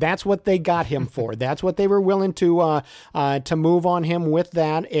 Right. That's what they got him for. That's what they were willing to move on him with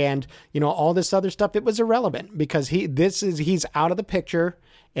that. And, all this other stuff, it was irrelevant because he's out of the picture,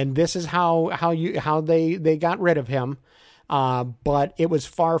 and this is how they got rid of him. But it was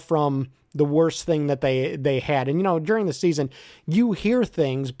far from the worst thing that they had. And, during the season, you hear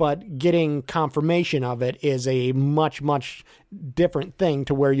things, but getting confirmation of it is a much, much different thing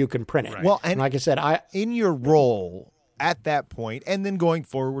to where you can print it. Right. Well, and like I said, in your role at that point, and then going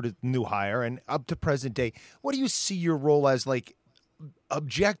forward with new hire and up to present day, what do you see your role as, like,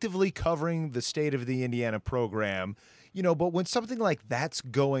 objectively covering the state of the Indiana program? But when something like that's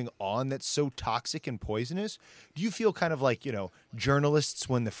going on, that's so toxic and poisonous, do you feel kind of like, journalists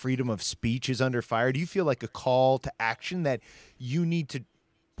when the freedom of speech is under fire? Do you feel like a call to action that you need to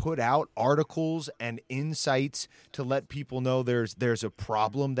put out articles and insights to let people know there's a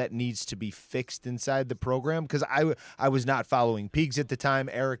problem that needs to be fixed inside the program? Because I was not following Pigs at the time.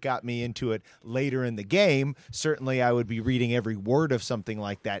 Eric got me into it later in the game. Certainly I would be reading every word of something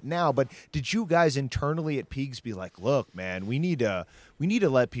like that now. But did you guys internally at Pigs be like, look, man, we need to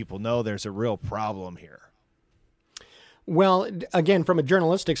let people know there's a real problem here? Well, again, from a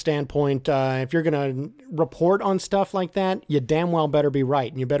journalistic standpoint, if you're going to report on stuff like that, you damn well better be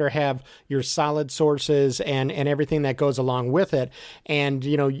right. And you better have your solid sources and everything that goes along with it. And,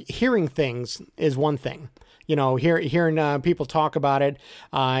 hearing things is one thing. Hearing people talk about it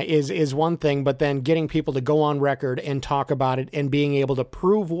is one thing, but then getting people to go on record and talk about it and being able to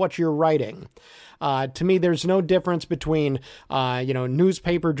prove what you're writing. To me, there's no difference between,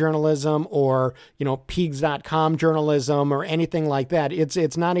 newspaper journalism or, Pigs.com journalism or anything like that.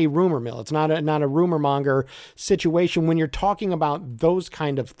 It's not a rumor mill. It's not a rumor monger situation when you're talking about those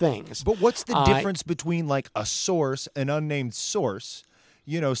kind of things. But what's the difference between like a source, an unnamed source,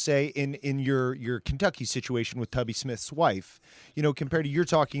 say in your Kentucky situation with Tubby Smith's wife, compared to you're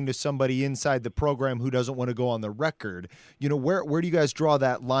talking to somebody inside the program who doesn't want to go on the record, where do you guys draw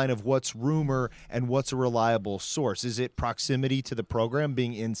that line of what's rumor and what's a reliable source? Is it proximity to the program,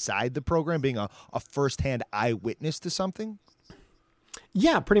 being inside the program, being a firsthand eyewitness to something?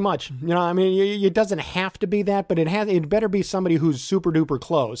 Yeah, pretty much. It doesn't have to be that, but it better be somebody who's super duper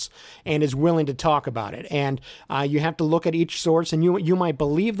close and is willing to talk about it. And you have to look at each source, and you might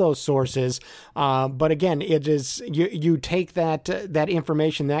believe those sources, but again, it is you take that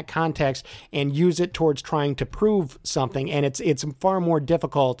information, that context, and use it towards trying to prove something. And it's far more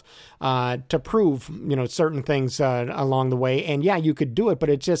difficult to prove certain things along the way. And yeah, you could do it, but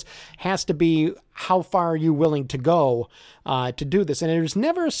it just has to be how far are you willing to go to do this. And there's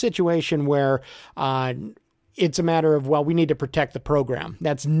never a situation where it's a matter of, well, we need to protect the program.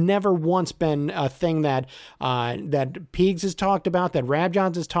 That's never once been a thing that that Peegs has talked about, that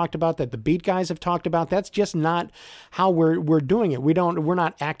Rabjohns has talked about, that the beat guys have talked about. That's just not how we're doing it. We're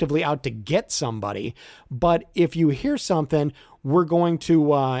not actively out to get somebody. But if you hear something, we're going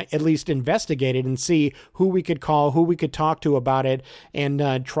to at least investigate it and see who we could call, who we could talk to about it,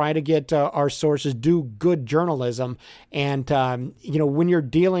 and try to get our sources, do good journalism. And when you're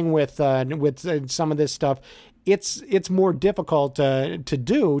dealing with some of this stuff, it's more difficult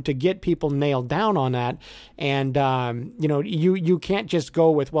to get people nailed down on that. And you can't just go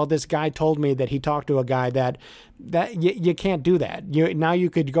with, well, this guy told me that he talked to a guy that you can't do that. Now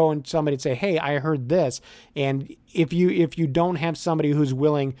you could go and somebody say, hey, I heard this. And if you don't have somebody who's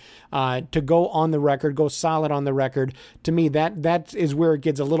willing to go on the record, go solid on the record, to me that is where it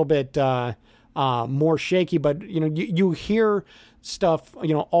gets a little bit more shaky. But you hear stuff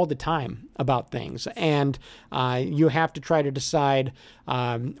all the time about things, and you have to try to decide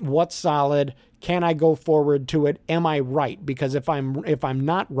what's solid. Can I go forward to it? Am I right? Because if I'm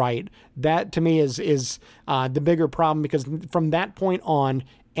not right, that to me is the bigger problem, because from that point on,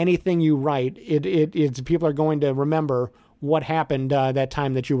 anything you write, it's people are going to remember what happened that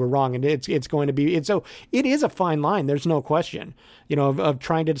time that you were wrong. And it's going to be, so it is a fine line. There's no question, of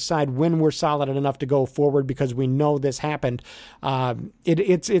trying to decide when we're solid enough to go forward because we know this happened.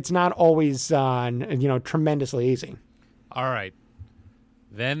 It's not always, tremendously easy. All right.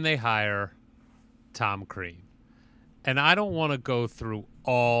 Then they hire Tom Crean. And I don't want to go through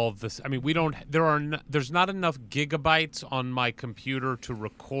all this. I mean, there's not enough gigabytes on my computer to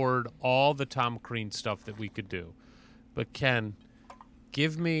record all the Tom Crean stuff that we could do. But Ken,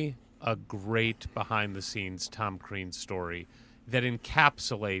 give me a great behind-the-scenes Tom Crean story that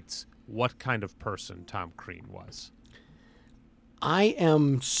encapsulates what kind of person Tom Crean was. I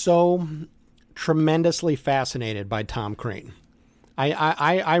am so tremendously fascinated by Tom Crean.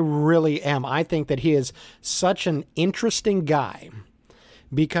 I really am. I think that he is such an interesting guy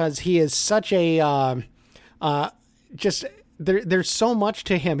because he is such a There's so much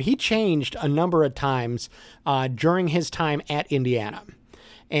to him. He changed a number of times during his time at Indiana.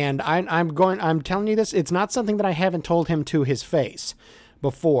 And I'm telling you this, it's not something that I haven't told him to his face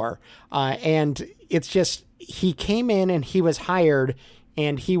before. And it's just, he came in and he was hired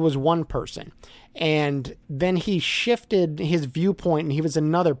and he was one person. And then he shifted his viewpoint and he was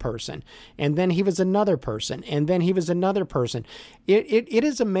another person. And then he was another person. And then he was another person. It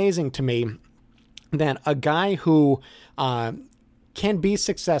is amazing to me that a guy who can be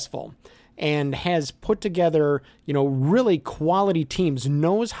successful and has put together, really quality teams,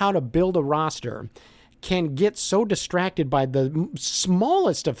 knows how to build a roster, can get so distracted by the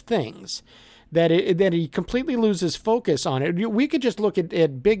smallest of things that he completely loses focus on it. We could just look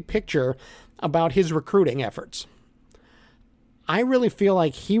at big picture about his recruiting efforts. I really feel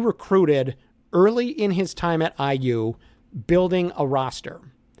like he recruited early in his time at IU, building a roster.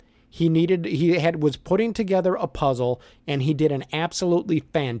 He was putting together a puzzle, and he did an absolutely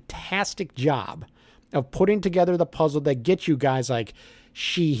fantastic job of putting together the puzzle that gets you guys like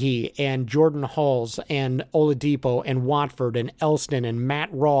Sheehy and Jordan Hulls and Oladipo and Watford and Elston and Matt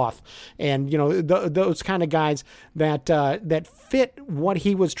Roth and those kind of guys that fit what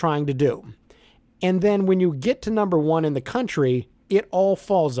he was trying to do. And then when you get to number one in the country, it all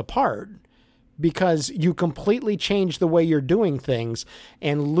falls apart, because you completely change the way you're doing things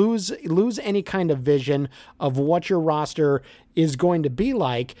and lose any kind of vision of what your roster is going to be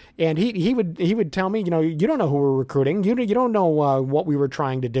like. And he would tell me, you don't know who we're recruiting. You don't know what we were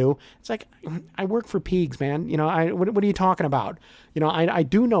trying to do. It's like, I work for Peegs, man. What are you talking about? I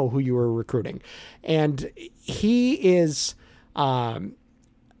do know who you were recruiting. And he is, and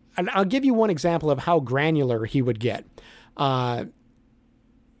I'll give you one example of how granular he would get.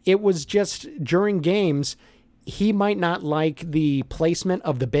 It was just during games, he might not like the placement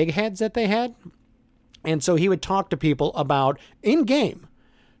of the big heads that they had. And so he would talk to people about, in-game,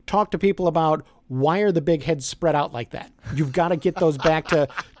 why are the big heads spread out like that? You've got to get those back to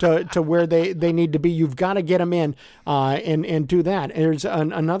where they need to be. You've got to get them in and do that. There's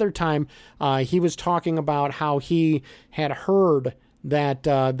another time he was talking about how he had heard that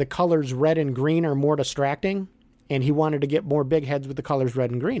the colors red and green are more distracting. And he wanted to get more big heads with the colors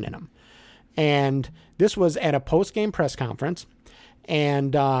red and green in them. And this was at a post-game press conference.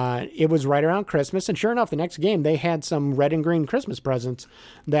 And it was right around Christmas. And sure enough, the next game, they had some red and green Christmas presents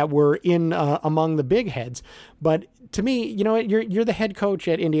that were in among the big heads. But to me, you're the head coach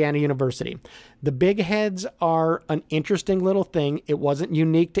at Indiana University. The big heads are an interesting little thing. It wasn't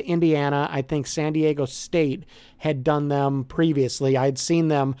unique to Indiana. I think San Diego State had done them previously. I had seen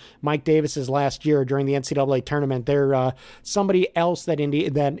them, Mike Davis's last year during the NCAA tournament. They're somebody else that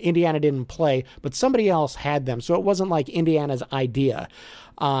Indiana didn't play, but somebody else had them. So it wasn't like Indiana's idea.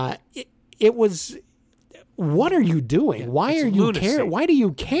 It was, what are you doing? Yeah, Why are you care? Why do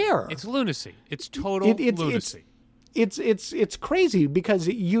you care? It's lunacy. It's total lunacy. It's crazy because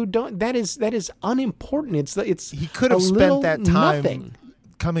you don't. That is unimportant. He could have spent that time nothing.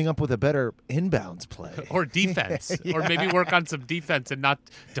 coming up with a better inbounds play or defense, yeah. or maybe work on some defense and not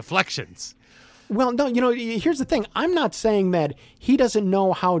deflections. Well, no, here's the thing. I'm not saying that he doesn't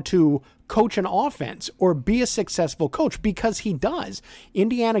know how to coach an offense or be a successful coach, because he does.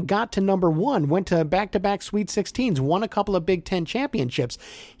 Indiana got to number 1, went to back-to-back Sweet 16s, won a couple of Big Ten championships.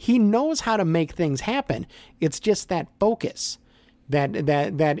 He knows how to make things happen. It's just that focus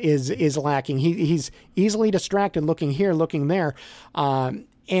that is lacking. He's easily distracted, looking here, looking there.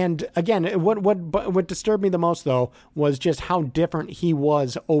 And again, what disturbed me the most, though, was just how different he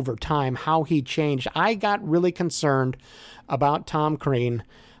was over time, how he changed. I got really concerned about Tom Crean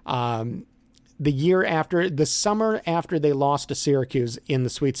the summer after they lost to Syracuse in the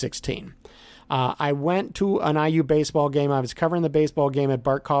Sweet 16. I went to an IU baseball game. I was covering the baseball game at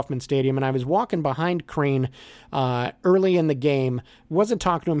Bart Kaufman Stadium, and I was walking behind Crean early in the game. Wasn't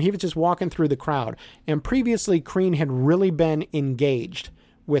talking to him. He was just walking through the crowd. And previously, Crean had really been engaged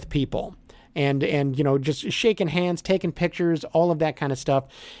with people and just shaking hands, taking pictures, all of that kind of stuff.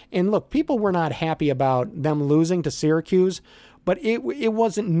 And look, people were not happy about them losing to Syracuse, but it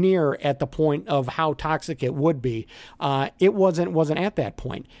wasn't near at the point of how toxic it would be. It wasn't at that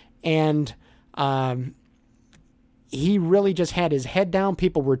point. And he really just had his head down.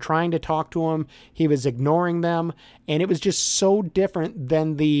 People were trying to talk to him. He was ignoring them. And it was just so different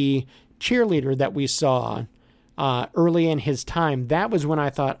than the cheerleader that we saw early in his time. That was when I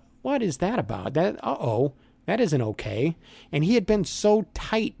thought, what is that about? That isn't okay. And he had been so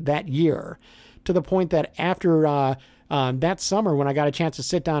tight that year to the point that after that summer, when I got a chance to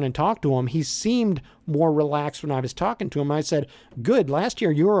sit down and talk to him, he seemed more relaxed when I was talking to him. I said, good, last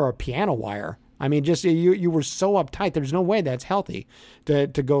year you were a piano wire. I mean, just you were so uptight. There's no way that's healthy to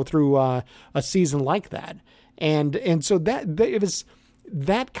go through a season like that. And so it was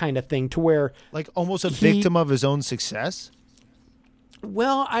that kind of thing to where, like, almost a victim of his own success.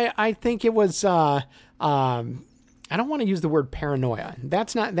 Well, I think it was. I don't want to use the word paranoia.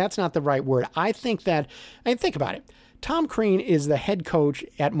 That's not the right word. I think about it. Tom Crean is the head coach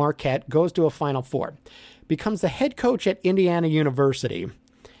at Marquette, goes to a Final Four, becomes the head coach at Indiana University.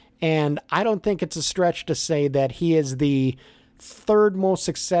 And I don't think it's a stretch to say that he is the third most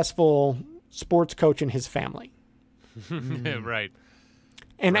successful sports coach in his family. Right.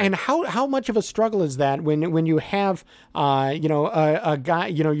 And how much of a struggle is that when you have a guy,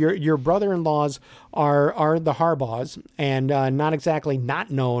 your brother-in-laws are the Harbaughs, and not exactly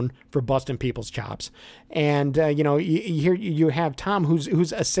not known for busting people's chops, and here you have Tom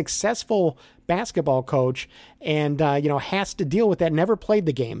who's a successful basketball coach, and has to deal with that. Never played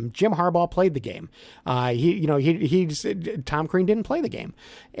the game. Jim Harbaugh played the game. Tom Crean didn't play the game,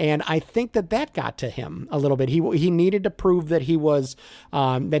 and I think that got to him a little bit. He needed to prove that he was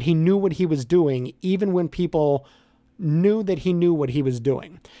that he knew what he was doing, even when people knew that he knew what he was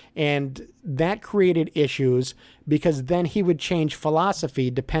doing. And that created issues because then he would change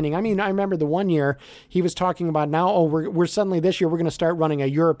philosophy depending. I mean, I remember the one year he was talking about we're suddenly this year we're going to start running a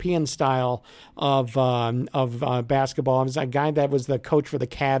European style of basketball. It was a guy that was the coach for the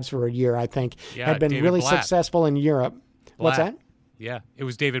Cavs for a year, I think, had been David really Blatt. Successful in Europe. Blatt. What's that? Yeah, it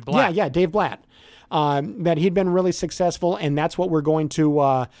was David Blatt. Yeah, Dave Blatt. That he'd been really successful, and that's what we're going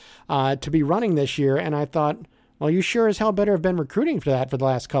to be running this year. And I thought, well, you sure as hell better have been recruiting for that for the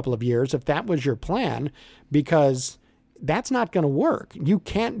last couple of years if that was your plan, because that's not going to work. You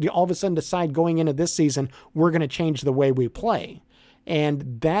can't all of a sudden decide going into this season, we're going to change the way we play.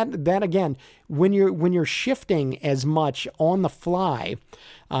 And that again, when you're shifting as much on the fly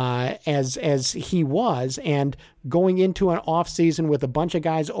as he was, and going into an off season with a bunch of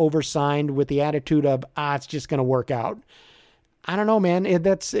guys oversigned with the attitude of it's just going to work out. I don't know, man.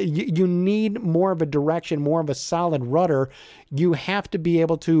 You need more of a direction, more of a solid rudder. You have to be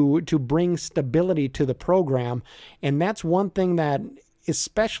able to bring stability to the program, and that's one thing that,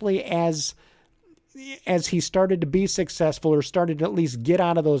 especially as he started to be successful or started to at least get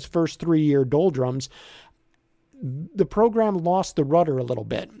out of those first 3-year doldrums, the program lost the rudder a little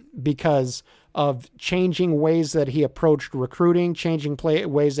bit because of changing ways that he approached recruiting, changing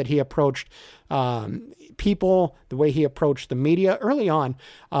ways that he approached people, the way he approached the media early on.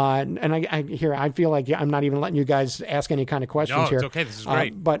 And I feel like I'm not even letting you guys ask any kind of questions here. No, it's okay. This is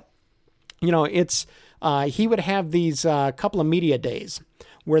great. But it's he would have these couple of media days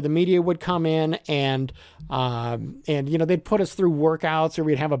where the media would come in and they'd put us through workouts, or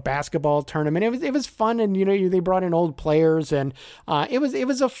we'd have a basketball tournament. It was fun, and they brought in old players, and it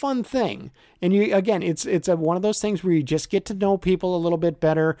was a fun thing. And it's one of those things where you just get to know people a little bit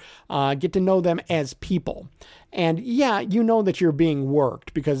better, get to know them as people. And that you're being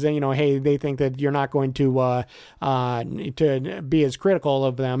worked because they think that you're not going to be as critical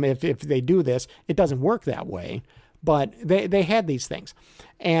of them if they do this. It doesn't work that way. But they had these things,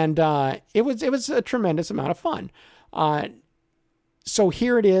 and it was a tremendous amount of fun. So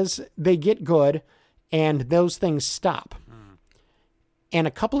here it is, they get good, and those things stop. And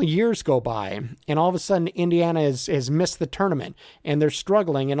a couple of years go by, and all of a sudden Indiana has missed the tournament, and they're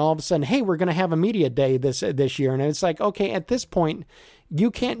struggling, and all of a sudden, hey, we're going to have a media day this year. And it's like, okay, at this point,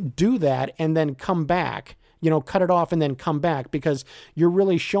 you can't do that and then come back. Cut it off and then come back, because you're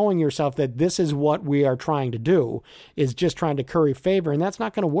really showing yourself that this is what we are trying to do, is just trying to curry favor. And that's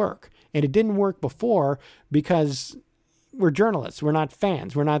not going to work. And it didn't work before because we're journalists. We're not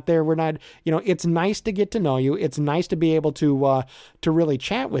fans. We're not there. We're not, it's nice to get to know you. It's nice to be able to really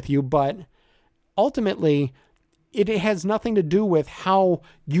chat with you. But ultimately, it has nothing to do with how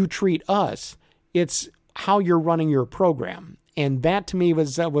you treat us. It's how you're running your program. And that to me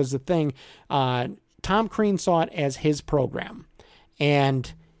was the thing. Tom Crean saw it as his program,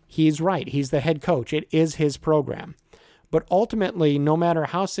 and he's right. He's the head coach. It is his program. But ultimately, no matter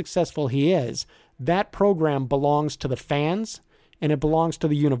how successful he is, that program belongs to the fans, and it belongs to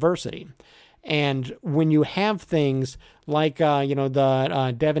the university. And when you have things like,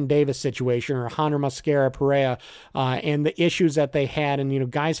 the Devin Davis situation, or Hunter Mascara Perea, and the issues that they had,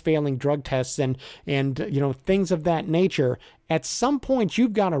 and, guys failing drug tests and things of that nature, at some point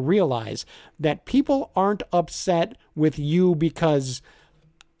you've got to realize that people aren't upset with you because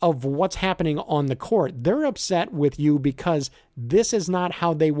of what's happening on the court. They're upset with you because this is not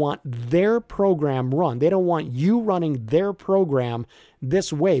how they want their program run. They don't want you running their program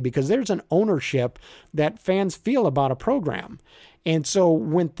this way, because there's an ownership that fans feel about a program. And so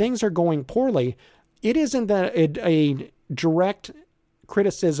when things are going poorly, it isn't a direct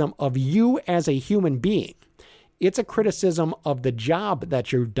criticism of you as a human being. It's a criticism of the job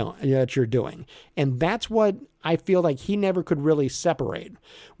that you're doing. And that's what I feel like he never could really separate,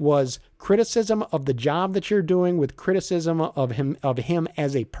 was criticism of the job that you're doing with criticism of him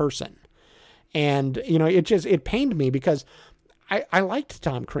as a person. And, it pained me because I liked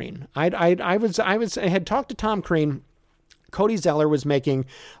Tom Crean. I had talked to Tom Crean. Cody Zeller was making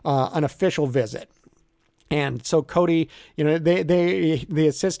an official visit. And so Cody, the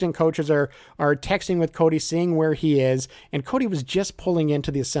assistant coaches are texting with Cody, seeing where he is. And Cody was just pulling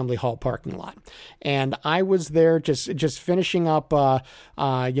into the Assembly Hall parking lot. And I was there just finishing up, I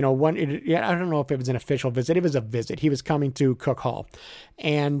don't know if it was an official visit. It was a visit. He was coming to Cook Hall.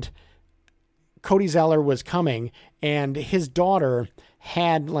 And Cody Zeller was coming, and his daughter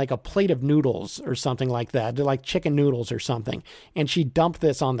had like a plate of noodles or something like that, like chicken noodles or something. And she dumped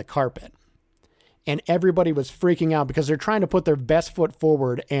this on the carpet. And everybody was freaking out because they're trying to put their best foot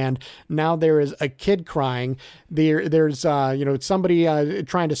forward. And now there is a kid crying. There's somebody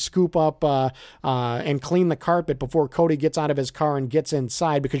trying to scoop up and clean the carpet before Cody gets out of his car and gets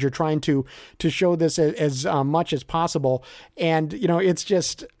inside, because you're trying to show this as much as possible. And, it's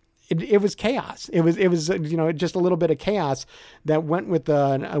just... It was chaos. It was just a little bit of chaos that went with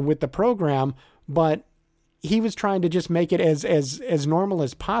the program, but he was trying to just make it as normal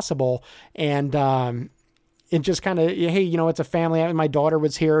as possible. And it just kind of, hey, it's a family. My daughter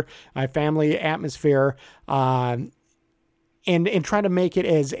was here, my family atmosphere, and try to make it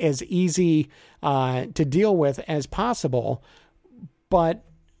as easy to deal with as possible. But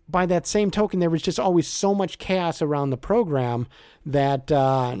by that same token, there was just always so much chaos around the program that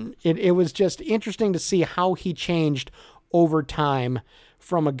it was just interesting to see how he changed over time,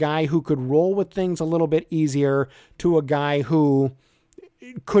 from a guy who could roll with things a little bit easier to a guy who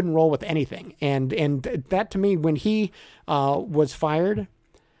couldn't roll with anything. And that, to me, when he was fired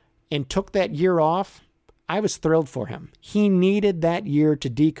and took that year off, I was thrilled for him. He needed that year to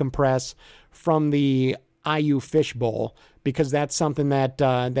decompress from the IU fishbowl, because that's something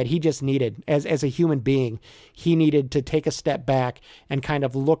that he just needed as a human being. He needed to take a step back and kind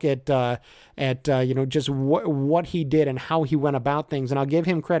of look at just what he did and how he went about things. And I'll give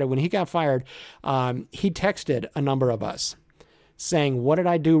him credit. When he got fired, he texted a number of us saying, what did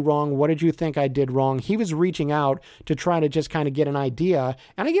I do wrong? What did you think I did wrong? He was reaching out to try to just kind of get an idea.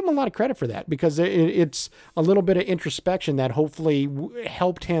 And I give him a lot of credit for that, because it's a little bit of introspection that hopefully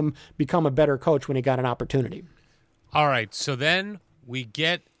helped him become a better coach when he got an opportunity. All right, so then we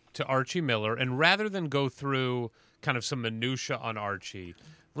get to Archie Miller, and rather than go through kind of some minutia on Archie,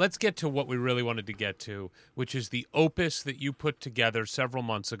 let's get to what we really wanted to get to, which is the opus that you put together several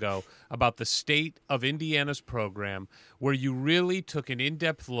months ago about the state of Indiana's program, where you really took an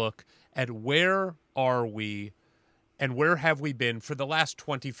in-depth look at where are we and where have we been for the last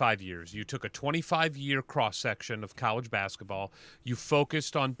 25 years. You took a 25-year cross-section of college basketball. You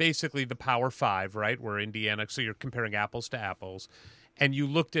focused on basically the Power Five, right, where Indiana, so you're comparing apples to apples, and you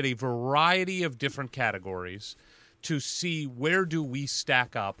looked at a variety of different categories to see where do we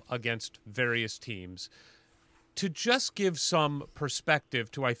stack up against various teams, to just give some perspective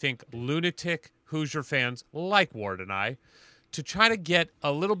to, I think, lunatic Hoosier fans like Ward and I, to try to get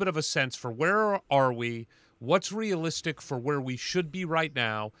a little bit of a sense for where are we, what's realistic for where we should be right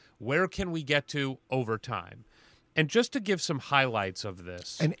now, where can we get to over time. And just to give some highlights of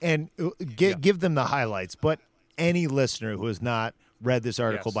this. And give them the highlights, but any listener who has not read this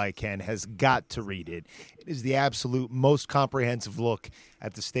article by Ken has got to read it. It is the absolute most comprehensive look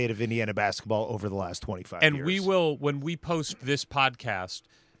at the state of Indiana basketball over the last 25 years. And we will, when we post this podcast,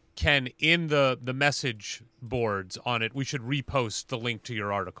 Ken, in the message boards on it, we should repost the link to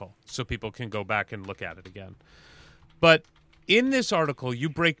your article so people can go back and look at it again. But in this article, you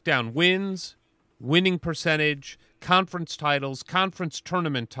break down wins, winning percentage, conference titles, conference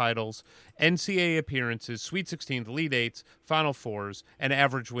tournament titles, NCAA appearances, Sweet 16, Elite Eights, Final Fours, and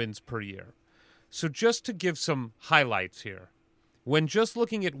average wins per year. So just to give some highlights here, when just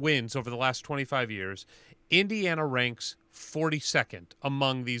looking at wins over the last 25 years, Indiana ranks 42nd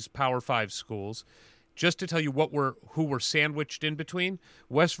among these Power 5 schools. Just to tell you who were sandwiched in between,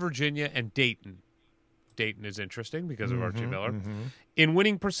 West Virginia and Dayton. Dayton is interesting because of Archie Miller. In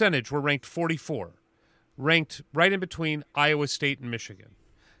winning percentage, we're ranked 44. Ranked right in between Iowa State and Michigan.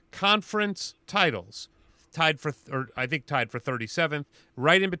 Conference titles, tied for 37th,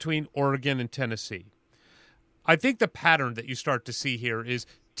 right in between Oregon and Tennessee. I think the pattern that you start to see here is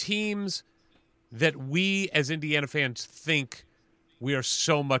teams that we as Indiana fans think we are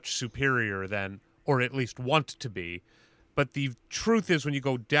so much superior than, or at least want to be. But the truth is, when you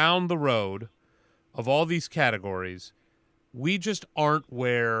go down the road of all these categories, we just aren't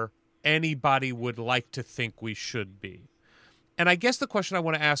where anybody would like to think we should be. And I guess the question I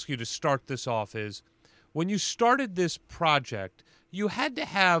want to ask you to start this off is, when you started this project, you had to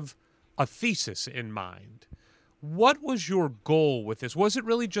have a thesis in mind. What was your goal with this? Was it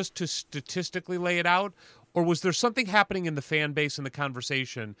really just to statistically lay it out, or was there something happening in the fan base and the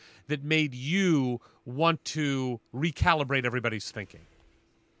conversation that made you want to recalibrate everybody's thinking?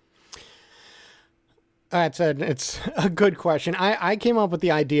 It's a good question. I came up with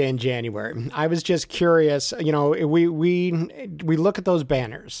the idea in January. I was just curious. You know, we look at those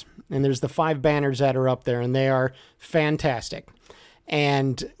banners, and there's the 5 banners that are up there, and they are fantastic.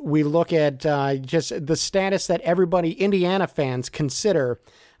 And we look at just the status that everybody, Indiana fans, consider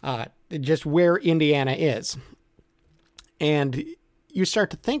just where Indiana is. And you start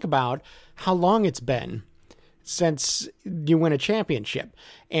to think about how long it's been since you win a championship,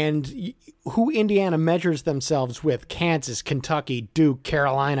 and who Indiana measures themselves with: Kansas, Kentucky, Duke,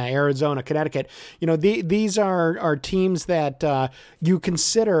 Carolina, Arizona, Connecticut. You know, these are teams that you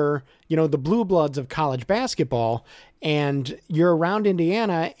consider, you know, the blue bloods of college basketball, and you're around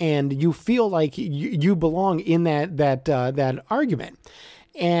Indiana and you feel like you belong in that argument.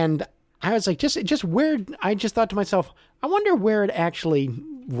 And I was like, just where, I just thought to myself, I wonder where it actually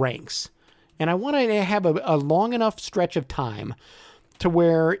ranks. And I want to have a long enough stretch of time to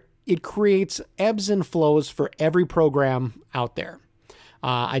where it creates ebbs and flows for every program out there.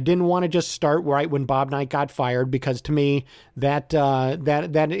 I didn't want to just start right when Bob Knight got fired, because to me that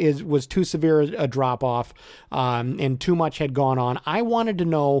was too severe a drop off, and too much had gone on. I wanted to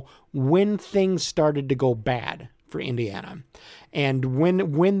know when things started to go bad for Indiana, and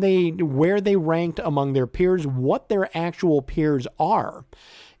where they ranked among their peers, what their actual peers are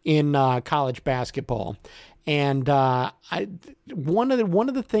in college basketball. And one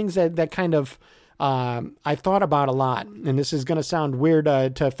of the things that kind of I thought about a lot, and this is going to sound weird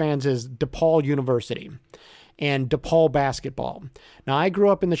to fans, is DePaul University. and DePaul basketball. Now, I grew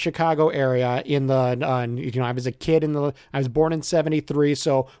up in the Chicago area I was a kid I was born in 73.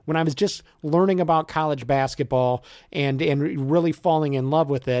 So when I was just learning about college basketball and really falling in love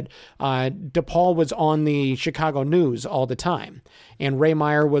with it, DePaul was on the Chicago news all the time. And Ray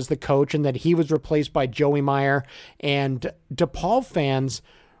Meyer was the coach, and that he was replaced by Joey Meyer. And DePaul fans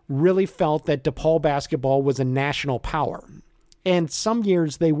really felt that DePaul basketball was a national power. And some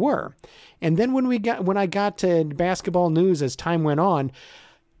years they were. And then when I got to basketball news as time went on,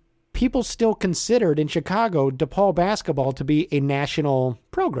 people still considered in Chicago DePaul basketball to be a national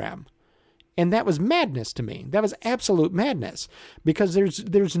program. And that was madness to me. That was absolute madness, because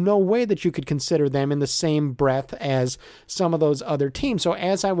there's no way that you could consider them in the same breath as some of those other teams. So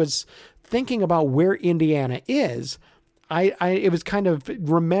as I was thinking about where Indiana is, it was kind of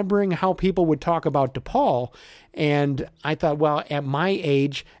remembering how people would talk about DePaul, and I thought, well, at my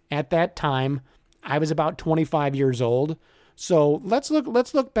age, at that time, I was about 25 years old. So let's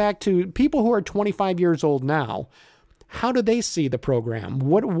look back to people who are 25 years old now. How do they see the program?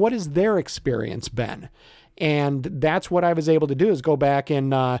 What has their experience been? And that's what I was able to do, is go back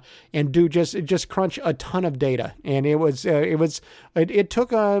and do just crunch a ton of data. And it took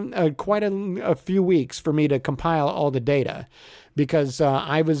quite a few weeks for me to compile all the data, because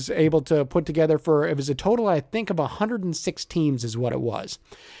I was able to put together it was a total, I think, of 106 teams is what it was.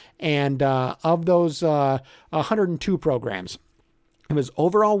 And of those 102 programs, it was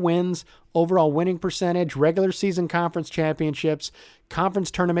overall wins, overall winning percentage, regular season conference championships, conference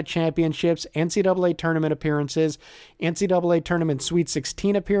tournament championships, NCAA tournament appearances, NCAA tournament Sweet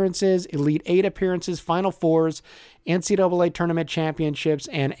 16 appearances, Elite 8 appearances, Final Fours, NCAA tournament championships,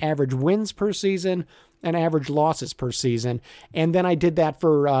 and average wins per season and average losses per season. And then I did that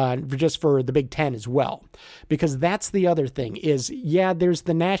for the Big Ten as well, because that's the other thing is, there's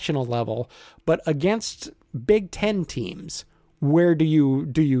the national level, but against Big Ten teams, where do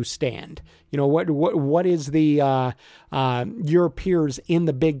you stand? What is the your peers in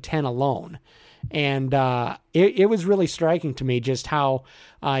the Big Ten alone? And it was really striking to me just how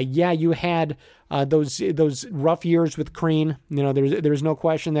you had those rough years with Crean. There's no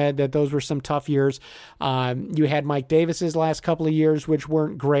question that those were some tough years. You had Mike Davis's last couple of years, which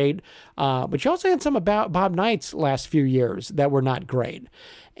weren't great, but you also had some about Bob Knight's last few years that were not great.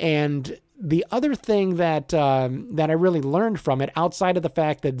 And the other thing that I really learned from it, outside of the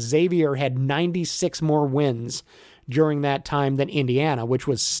fact that Xavier had 96 more wins during that time than Indiana, which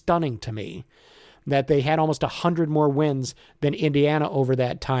was stunning to me, that they had almost 100 more wins than Indiana over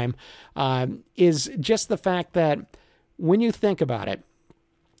that time, is just the fact that when you think about it,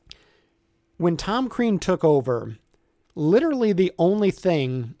 when Tom Crean took over, literally the only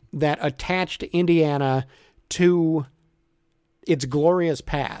thing that attached Indiana to its glorious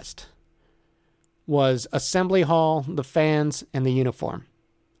past was Assembly Hall, the fans, and the uniform.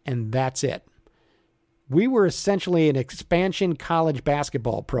 And that's it. We were essentially an expansion college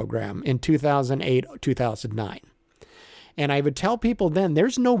basketball program in 2008, 2009. And I would tell people then,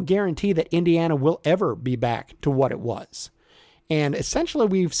 there's no guarantee that Indiana will ever be back to what it was. And essentially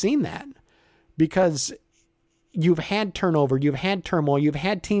we've seen that, because you've had turnover, you've had turmoil, you've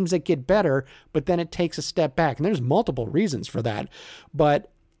had teams that get better, but then it takes a step back. And there's multiple reasons for that.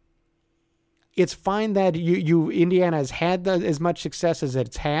 But it's fine that Indiana has had as much success as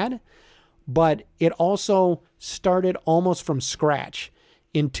it's had, but it also started almost from scratch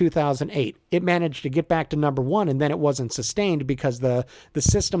in 2008. It managed to get back to number one, and then it wasn't sustained because the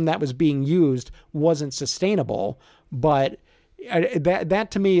system that was being used wasn't sustainable. But that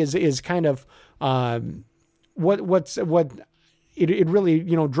to me is kind of what it really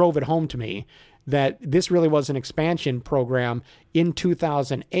drove it home to me, that this really was an expansion program in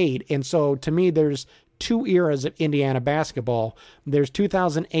 2008. And so to me, there's two eras of Indiana basketball. There's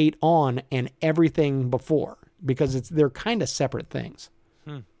 2008 on and everything before, because they're kind of separate things.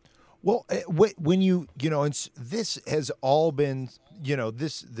 Well, when this has all been,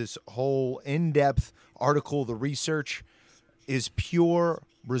 this whole in-depth article, the research is pure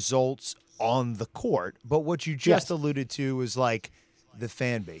results on the court. But what you just alluded to is like the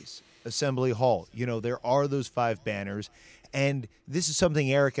fan base. Assembly Hall, there are those 5 banners, and this is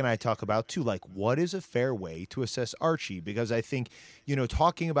something Eric and I talk about too, like what is a fair way to assess Archie? Because I think,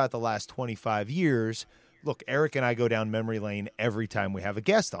 talking about the last 25 years, look, Eric and I go down memory lane every time we have a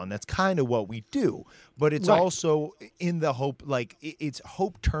guest on. That's kind of what we do, but it's also in the hope, like it's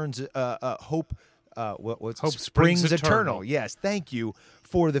hope turns, hope springs eternal. Yes. Thank you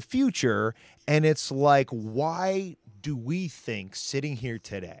for the future. And it's like, why do we think sitting here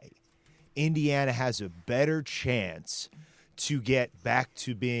today, Indiana has a better chance to get back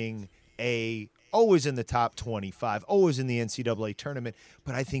to being a always in the top 25, always in the NCAA tournament.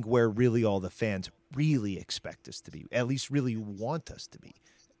 But I think where really all the fans really expect us to be, at least really want us to be,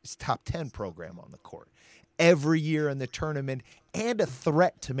 is top 10 program on the court. Every year in the tournament and a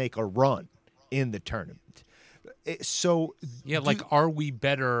threat to make a run in the tournament. So, are we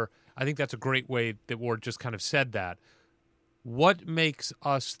better? I think that's a great way that Ward just kind of said that. What makes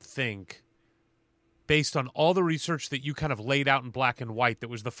us think, based on all the research that you kind of laid out in black and white, that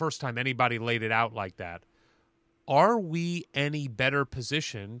was the first time anybody laid it out like that, are we any better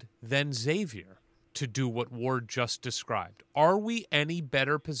positioned than Xavier to do what Ward just described? Are we any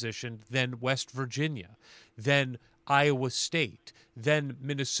better positioned than West Virginia, than Iowa State, than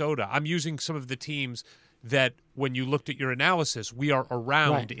Minnesota? I'm using some of the teams that, when you looked at your analysis, we are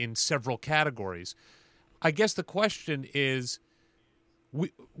around in several categories. I guess the question is,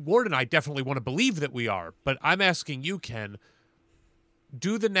 Ward and I definitely want to believe that we are, but I'm asking you, Ken,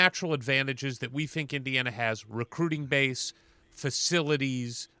 do the natural advantages that we think Indiana has, recruiting base,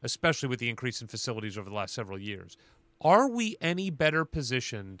 facilities, especially with the increase in facilities over the last several years, are we any better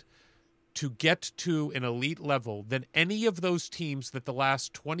positioned to get to an elite level than any of those teams that the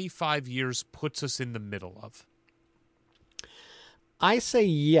last 25 years puts us in the middle of? I say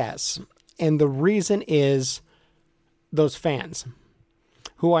yes. And the reason is those fans,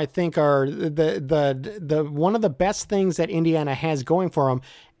 who I think are the one of the best things that Indiana has going for them,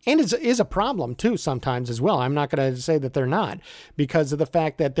 and is a problem too sometimes as well. I'm not going to say that they're not, because of the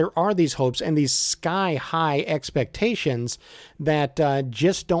fact that there are these hopes and these sky-high expectations that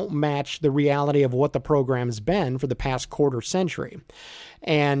just don't match the reality of what the program's been for the past quarter century.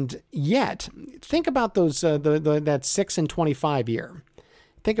 And yet, think about those that 6 and 25 year.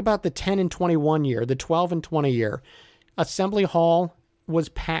 Think about the 10 and 21 year, the 12 and 20 year. Assembly Hall was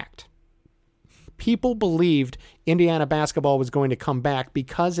packed. People believed Indiana basketball was going to come back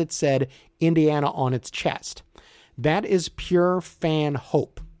because it said Indiana on its chest. That is pure fan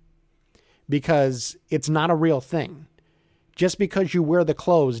hope, because it's not a real thing. Just because you wear the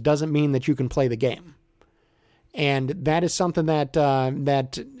clothes doesn't mean that you can play the game. And that is something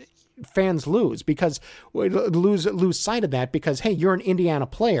that fans lose sight of that, because, hey, you're an Indiana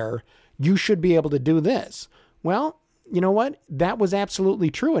player, you should be able to do this. Well, you know what? That was absolutely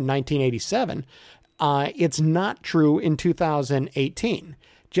true in 1987. It's not true in 2018.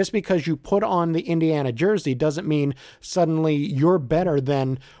 Just because you put on the Indiana jersey doesn't mean suddenly you're better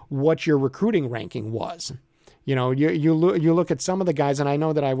than what your recruiting ranking was. You know, you look at some of the guys, and I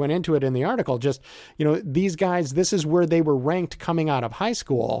know that I went into it in the article, just, you know, these guys, this is where they were ranked coming out of high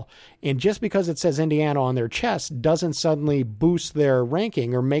school. And just because it says Indiana on their chest doesn't suddenly boost their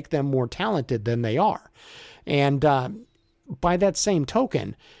ranking or make them more talented than they are. And by that same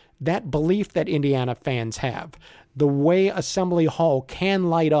token, that belief that Indiana fans have, the way Assembly Hall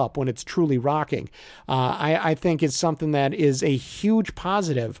can light up when it's truly rocking, I think is something that is a huge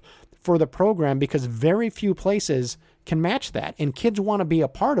positive for the program, because very few places can match that, and kids want to be a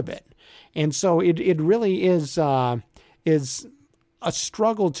part of it. And so it really is a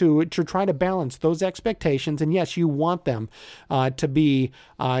struggle to try to balance those expectations. And yes, you want them to be,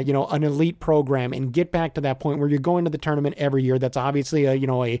 an elite program and get back to that point where you're going to the tournament every year. That's obviously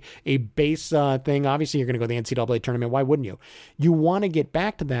a base thing. Obviously, you're going to go to the NCAA tournament. Why wouldn't you? You want to get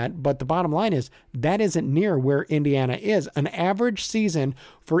back to that, but the bottom line is that isn't near where Indiana is. An average season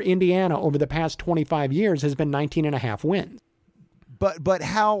for Indiana over the past 25 years has been 19.5 wins. But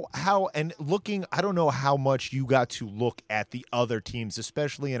how and looking, I don't know how much you got to look at the other teams,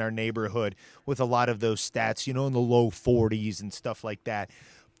 especially in our neighborhood, with a lot of those stats, in the low 40s and stuff like that.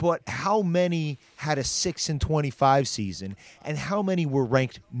 But how many had a 6 and 25 season, and how many were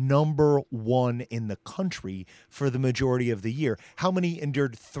ranked number 1 in the country for the majority of the year? How many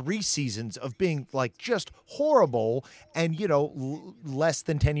endured 3 seasons of being just horrible, and less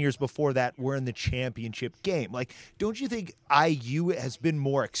than 10 years before that were in the championship game? Don't you think IU has been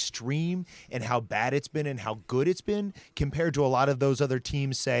more extreme in how bad it's been and how good it's been compared to a lot of those other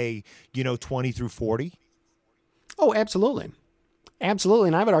teams, say 20 through 40? Oh, absolutely. Absolutely,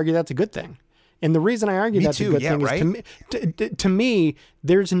 and I would argue that's a good thing. And the reason I argue that's a good thing is, to me,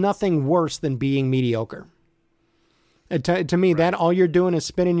 there's nothing worse than being mediocre. To me, that all you're doing is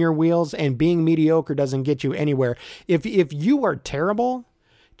spinning your wheels, and being mediocre doesn't get you anywhere. If you are terrible,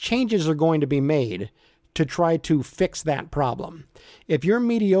 changes are going to be made to try to fix that problem. If you're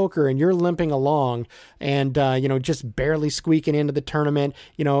mediocre and you're limping along and, just barely squeaking into the tournament,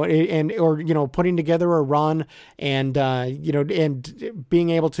 or putting together a run and, and being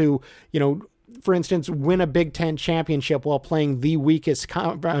able to, for instance, win a Big Ten championship while playing the weakest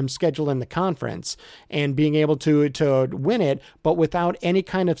schedule in the conference and being able to win it, but without any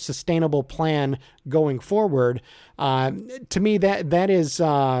kind of sustainable plan going forward. To me, that is,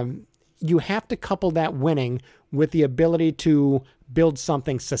 you have to couple that winning with the ability to build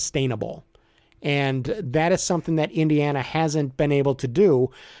something sustainable. And that is something that Indiana hasn't been able to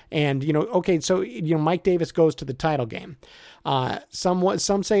do. And, so Mike Davis goes to the title game.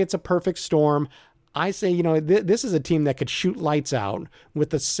 Some say it's a perfect storm. I say, this is a team that could shoot lights out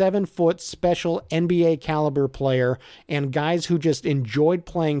with a 7-foot special NBA caliber player and guys who just enjoyed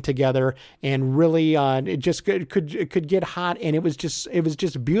playing together and really it just could get hot. And it was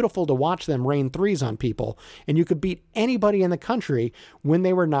just beautiful to watch them rain threes on people. And you could beat anybody in the country when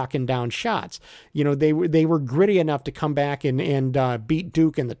they were knocking down shots. They were gritty enough to come back and beat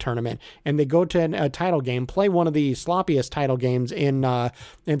Duke in the tournament. And they go to a title game, play one of the sloppiest title games in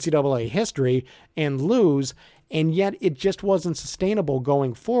NCAA history, and lose, and yet it just wasn't sustainable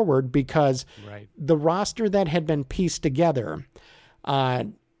going forward because the roster that had been pieced together,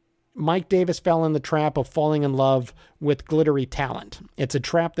 Mike Davis fell in the trap of falling in love with glittery talent. It's a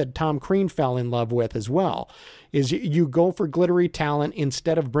trap that Tom Crean fell in love with as well, is you go for glittery talent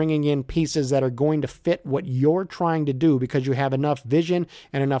instead of bringing in pieces that are going to fit what you're trying to do because you have enough vision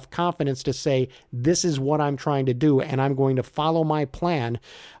and enough confidence to say, this is what I'm trying to do, and I'm going to follow my plan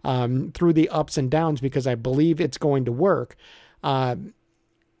through the ups and downs because I believe it's going to work.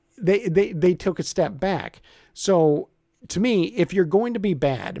 They took a step back. So to me, if you're going to be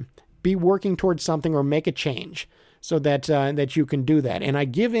bad, be working towards something or make a change so that you can do that. And I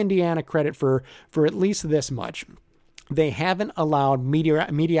give Indiana credit for at least this much. They haven't allowed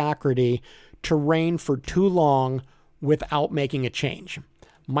mediocrity to reign for too long without making a change.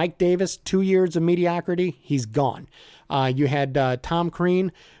 Mike Davis, 2 years of mediocrity, he's gone. You had Tom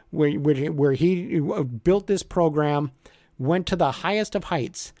Crean, where he built this program, went to the highest of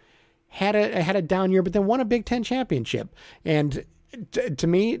heights, had a down year, but then won a Big Ten championship. And to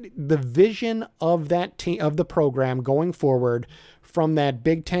me, the vision of that team, of the program going forward from that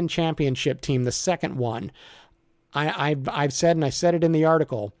Big Ten championship team, the second one, I've said, and I said it in the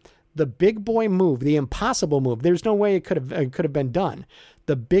article, the big boy move, the impossible move, there's no way it could have been done.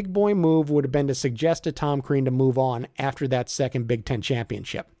 The big boy move would have been to suggest to Tom Crean to move on after that second Big Ten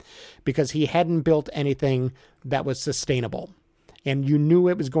championship because he hadn't built anything that was sustainable. And you knew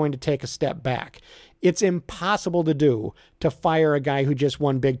it was going to take a step back. It's impossible to do to fire a guy who just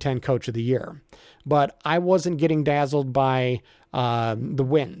won Big Ten Coach of the Year. But I wasn't getting dazzled by the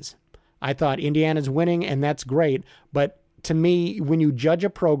wins. I thought Indiana's winning, and that's great. But to me, when you judge a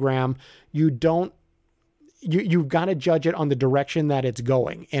program, you've got to judge it on the direction that it's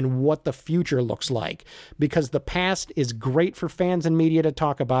going and what the future looks like, because the past is great for fans and media to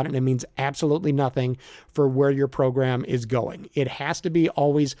talk about, and it means absolutely nothing for where your program is going. It has to be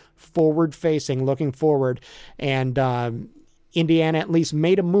always forward-facing, looking forward, and Indiana at least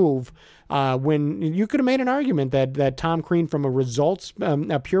made a move when you could have made an argument that Tom Crean, from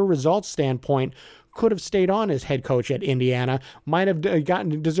a pure results standpoint, could have stayed on as head coach at Indiana, might have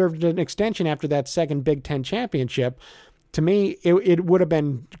deserved an extension after that second Big Ten championship. To me, it would have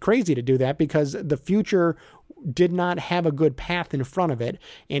been crazy to do that because the future did not have a good path in front of it,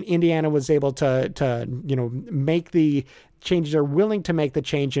 and Indiana was able to make the changes, or willing to make the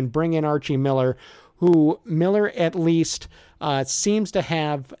change, and bring in Archie Miller, who Miller at least seems to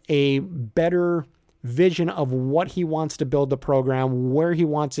have a better vision of what he wants to build the program, where he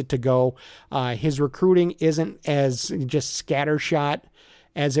wants it to go. His recruiting isn't as just scattershot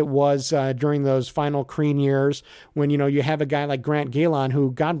as it was during those final Crean years when, you have a guy like Grant Galen,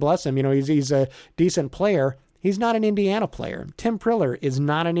 who, God bless him, he's a decent player. He's not an Indiana player. Tim Priller is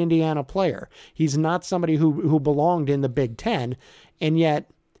not an Indiana player. He's not somebody who belonged in the Big Ten, and yet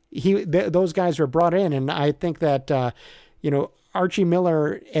those guys were brought in, and I think that Archie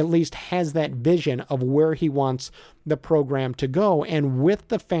Miller at least has that vision of where he wants the program to go. And with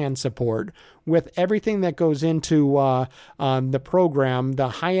the fan support, with everything that goes into the program, the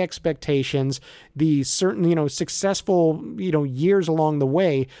high expectations, the certain, successful, years along the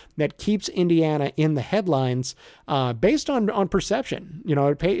way that keeps Indiana in the headlines based on perception,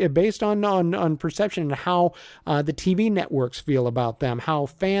 based on perception and how the TV networks feel about them, how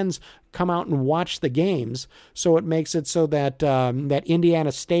fans come out and watch the games. So it makes it so that that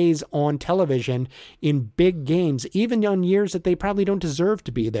Indiana stays on television in big games, even on years that they probably don't deserve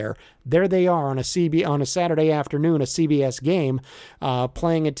to be there. There they are on a Saturday afternoon, a CBS game,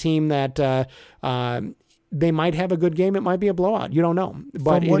 playing a team that they might have a good game. It might be a blowout. You don't know,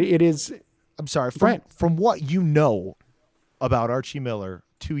 but it is. I'm sorry. From what you know about Archie Miller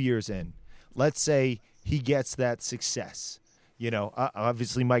 2 years in, let's say he gets that success.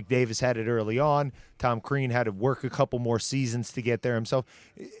 Obviously Mike Davis had it early on. Tom Crean had to work a couple more seasons to get there himself.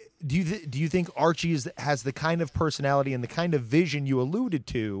 Do you think Archie has the kind of personality and the kind of vision you alluded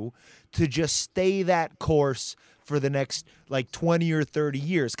to just stay that course for the next 20 or 30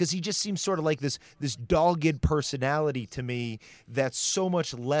 years? Because he just seems sort of like this dogged personality to me that's so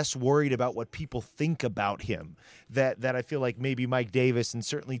much less worried about what people think about him that I feel like maybe Mike Davis and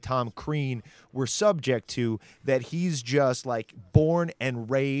certainly Tom Crean were subject to, that he's just born and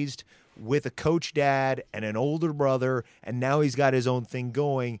raised with a coach dad and an older brother, and now he's got his own thing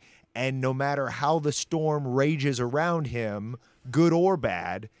going, and no matter how the storm rages around him, good or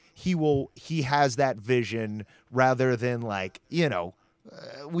bad, he has that vision rather than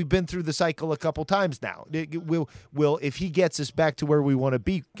we've been through the cycle a couple times now. Will if he gets us back to where we want to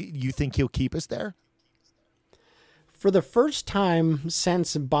be, you think he'll keep us there? For the first time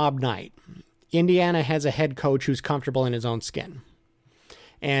since Bob Knight, Indiana has a head coach who's comfortable in his own skin.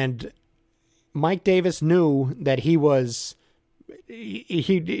 And Mike Davis knew that he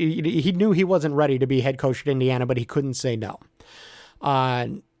knew he wasn't ready to be head coach at Indiana, but he couldn't say no.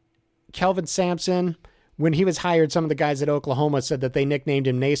 Kelvin Sampson, when he was hired, some of the guys at Oklahoma said that they nicknamed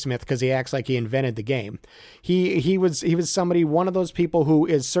him Naismith because he acts like he invented the game. He was somebody, one of those people who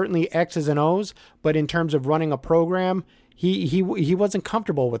is certainly X's and O's, but in terms of running a program, he wasn't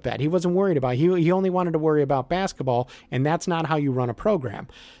comfortable with that. He wasn't worried about it. He only wanted to worry about basketball, and that's not how you run a program.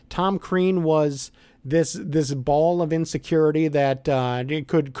 Tom Crean was this ball of insecurity that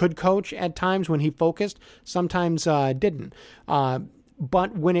could coach at times when he focused, sometimes didn't.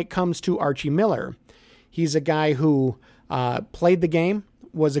 But when it comes to Archie Miller, he's a guy who played the game,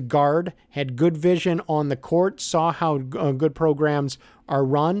 was a guard, had good vision on the court, saw how good programs are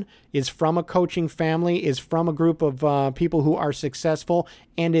run, is from a coaching family, is from a group of people who are successful,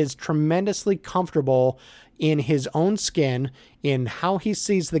 and is tremendously comfortable in his own skin, in how he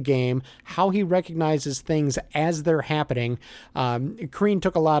sees the game, how he recognizes things as they're happening. Crean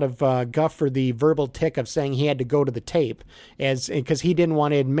took a lot of guff for the verbal tick of saying he had to go to the tape because he didn't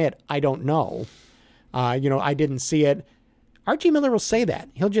want to admit, I don't know. I didn't see it. Archie Miller will say that.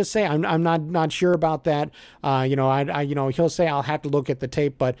 He'll just say, I'm not sure about that. He'll say, I'll have to look at the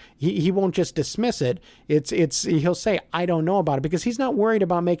tape, but he won't just dismiss it. He'll say, I don't know about it, because he's not worried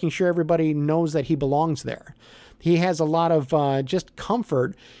about making sure everybody knows that he belongs there. He has a lot of just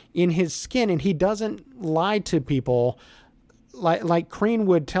comfort in his skin, and he doesn't lie to people like Crean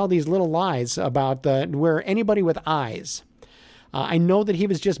would tell these little lies about where anybody with eyes. I know that he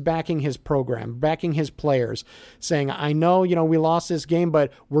was just backing his program, backing his players, saying, I know, we lost this game,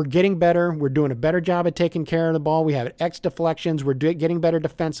 but we're getting better. We're doing a better job at taking care of the ball. We have X deflections. We're getting better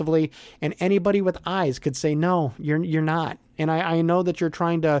defensively. And anybody with eyes could say, no, you're not. And I know that you're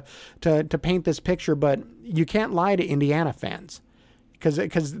trying to paint this picture, but you can't lie to Indiana fans because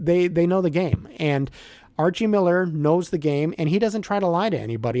they know the game. And Archie Miller knows the game, and he doesn't try to lie to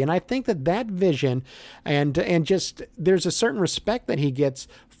anybody. And I think that vision and just there's a certain respect that he gets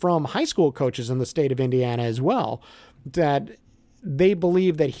from high school coaches in the state of Indiana as well, that they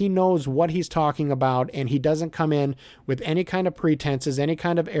believe that he knows what he's talking about, and he doesn't come in with any kind of pretenses, any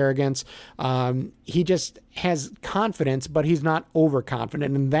kind of arrogance. He just has confidence, but he's not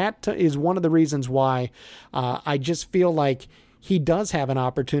overconfident. And that is one of the reasons why I just feel like he does have an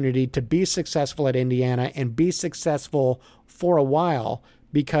opportunity to be successful at Indiana and be successful for a while,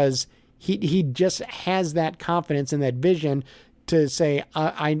 because he just has that confidence and that vision to say,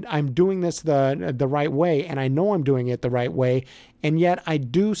 I'm doing this the right way, and I know I'm doing it the right way. And yet I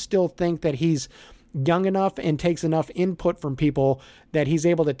do still think that he's young enough and takes enough input from people that he's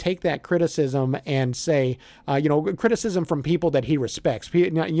able to take that criticism and say, criticism from people that he respects.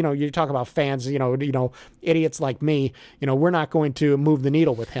 You talk about fans, idiots like me, we're not going to move the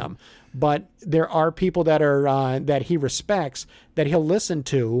needle with him. But there are people that are that he respects, that he'll listen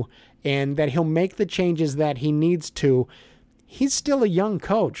to, and that he'll make the changes that he needs to. He's still a young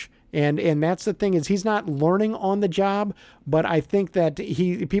coach. And that's the thing, is he's not learning on the job, but I think that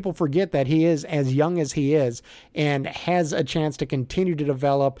people forget that he is as young as he is and has a chance to continue to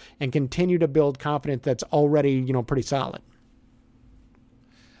develop and continue to build confidence that's already, pretty solid.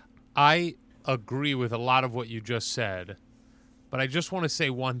 I agree with a lot of what you just said, but I just want to say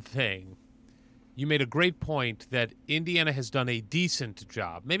one thing. You made a great point that Indiana has done a decent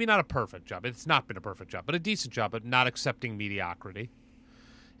job, maybe not a perfect job. It's not been a perfect job, but a decent job at not accepting mediocrity.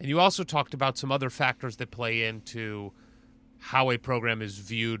 And you also talked about some other factors that play into how a program is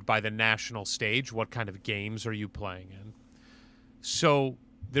viewed by the national stage. What kind of games are you playing in? So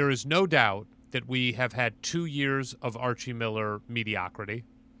there is no doubt that we have had 2 years of Archie Miller mediocrity.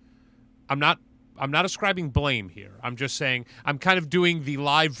 I'm not ascribing blame here. I'm just saying I'm kind of doing the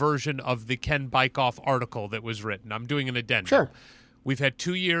live version of the Ken BIKOFF article that was written. I'm doing an addendum. Sure. We've had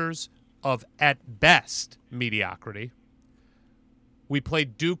 2 years of, at best, mediocrity. We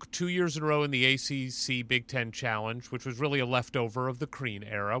played Duke 2 years in a row in the ACC Big Ten Challenge, which was really a leftover of the Crean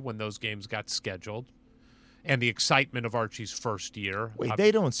era when those games got scheduled, and the excitement of Archie's first year. Wait,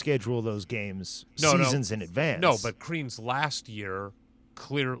 they don't schedule those games seasons in advance. No, but Crean's last year,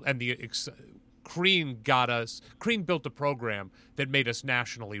 Crean built a program that made us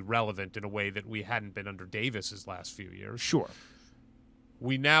nationally relevant in a way that we hadn't been under Davis's last few years. Sure.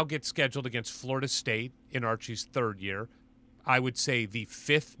 We now get scheduled against Florida State in Archie's third year. I would say the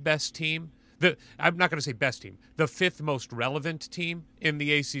fifth best team. I'm not going to say best team. The fifth most relevant team in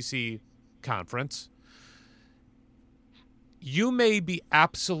the ACC conference. You may be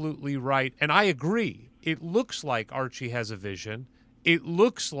absolutely right, and I agree. It looks like Archie has a vision. It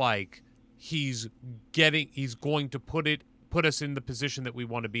looks like he's going to put us in the position that we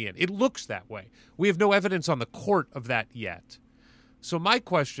want to be in. It looks that way. We have no evidence on the court of that yet. So my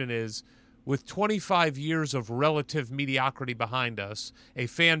question is, with 25 years of relative mediocrity behind us, a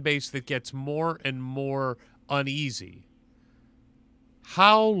fan base that gets more and more uneasy,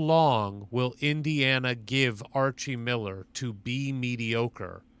 how long will Indiana give Archie Miller to be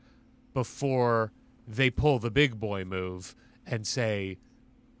mediocre before they pull the big boy move and say,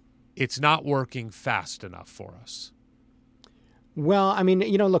 it's not working fast enough for us? Well, I mean,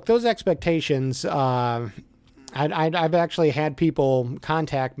 look, those expectations, I've actually had people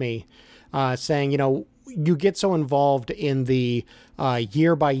contact me saying, you get so involved in the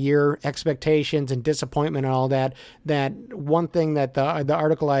year-by-year expectations and disappointment and all that one thing that the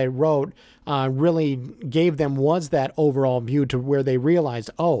article I wrote really gave them was that overall view to where they realized,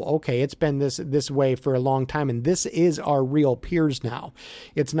 oh, okay, it's been this way for a long time, and this is our real peers now.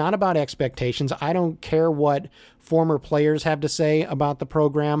 It's not about expectations. I don't care what former players have to say about the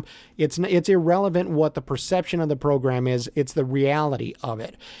program. It's irrelevant what the perception of the program is. It's the reality of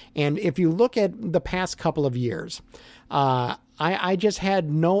it. And if you look at the past couple of years, I just had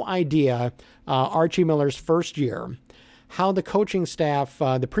no idea Archie Miller's first year how the coaching staff,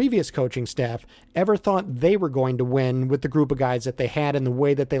 the previous coaching staff, ever thought they were going to win with the group of guys that they had and the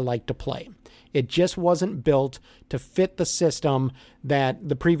way that they liked to play. It just wasn't built to fit the system that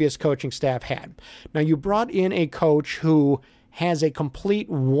the previous coaching staff had. Now, you brought in a coach who has a complete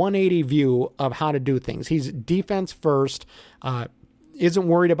 180 view of how to do things. He's defense first, isn't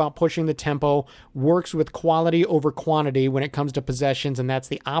worried about pushing the tempo, works with quality over quantity when it comes to possessions, and that's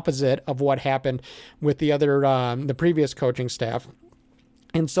the opposite of what happened with the previous coaching staff.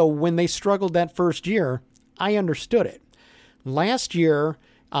 And so when they struggled that first year, I understood it. Last year,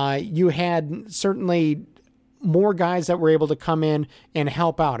 you had certainly more guys that were able to come in and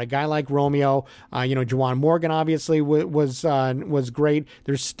help out. A guy like Romeo, Juwan Morgan obviously was great.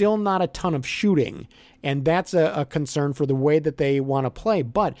 There's still not a ton of shooting, and that's a concern for the way that they want to play.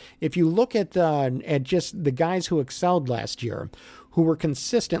 But if you look at just the guys who excelled last year, who were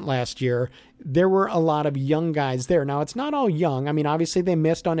consistent last year, there were a lot of young guys there. Now, it's not all young. I mean, obviously they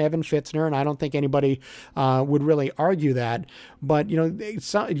missed on Evan Fitzner, and I don't think anybody would really argue that. But,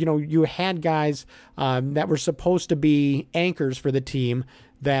 you had guys that were supposed to be anchors for the team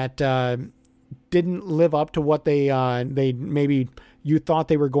that didn't live up to what they maybe you thought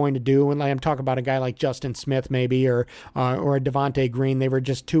they were going to do. And I'm talking about a guy like Justin Smith maybe or a Devontae Green. They were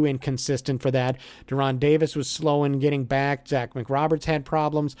just too inconsistent for that. Deron Davis was slow in getting back. Zach McRoberts had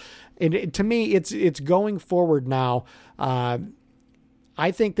problems. To me, it's going forward now.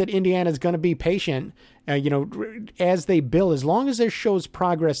 I think that Indiana is going to be patient, as they build. As long as there shows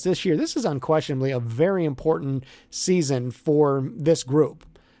progress this year, this is unquestionably a very important season for this group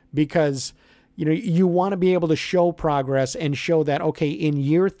because you want to be able to show progress and show that, okay, in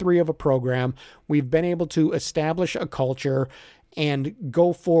year 3 of a program, we've been able to establish a culture and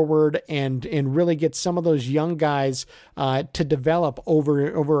go forward and really get some of those young guys to develop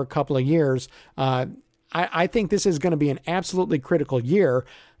over a couple of years. I think this is going to be an absolutely critical year.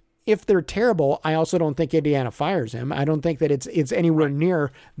 If they're terrible, I also don't think Indiana fires him. I don't think that it's anywhere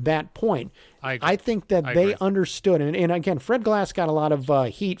near that point. I think that they understood. And again, Fred Glass got a lot of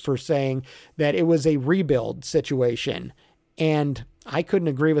heat for saying that it was a rebuild situation. And I couldn't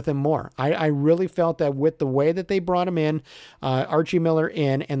agree with him more. I really felt that with the way that they brought him in, Archie Miller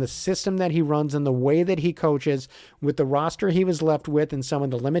in, and the system that he runs and the way that he coaches, with the roster he was left with and some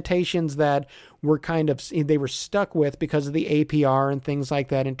of the limitations that were they were stuck with because of the APR and things like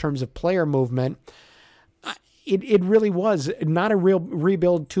that in terms of player movement, it really was not a real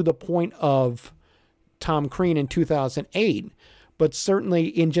rebuild to the point of Tom Crean in 2008. but certainly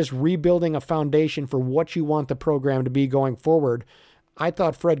in just rebuilding a foundation for what you want the program to be going forward, I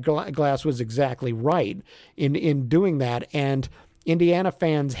thought Fred Glass was exactly right in doing that. And Indiana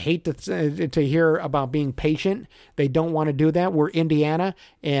fans hate to hear about being patient. They don't want to do that. We're Indiana,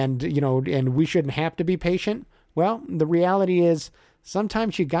 and we shouldn't have to be patient. Well, the reality is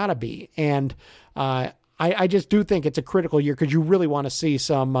sometimes you gotta be. And I just do think it's a critical year because you really want to see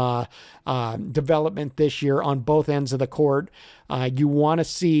some development this year on both ends of the court. You want to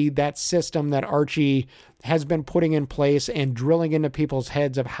see that system that Archie has been putting in place and drilling into people's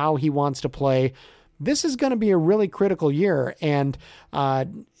heads of how he wants to play. This is going to be a really critical year. And,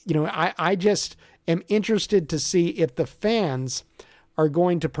 I just am interested to see if the fans are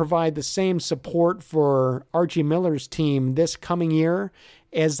going to provide the same support for Archie Miller's team this coming year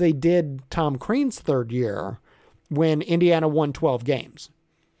as they did Tom Crean's third year when Indiana won 12 games.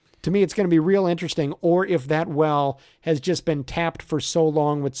 To me, it's going to be real interesting, or if that well has just been tapped for so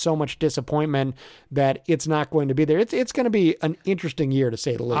long with so much disappointment that it's not going to be there. It's going to be an interesting year, to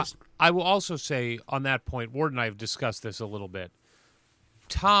say the least. I will also say on that point, Ward and I have discussed this a little bit.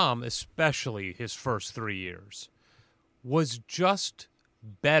 Tom, especially his first 3 years, was just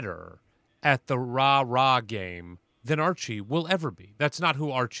better at the rah-rah game than Archie will ever be. That's not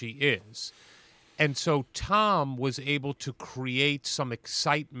who Archie is. And so Tom was able to create some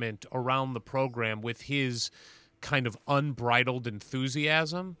excitement around the program with his kind of unbridled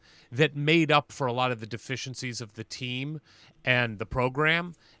enthusiasm that made up for a lot of the deficiencies of the team and the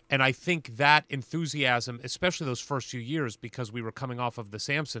program. And I think that enthusiasm, especially those first few years, because we were coming off of the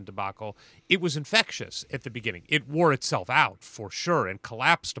Sampson debacle, it was infectious at the beginning. It wore itself out for sure and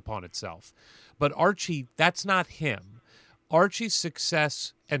collapsed upon itself. But Archie, that's not him. Archie's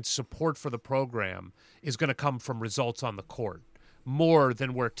success and support for the program is going to come from results on the court more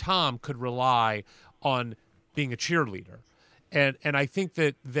than where Tom could rely on being a cheerleader. And I think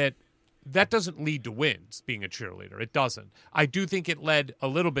that doesn't lead to wins, being a cheerleader. It doesn't. I do think it led a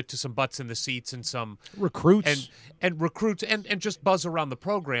little bit to some butts in the seats and some recruits and recruits and just buzz around the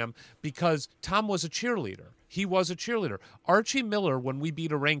program because Tom was a cheerleader. He was a cheerleader. Archie Miller, when we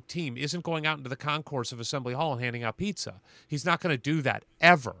beat a ranked team, isn't going out into the concourse of Assembly Hall and handing out pizza. He's not going to do that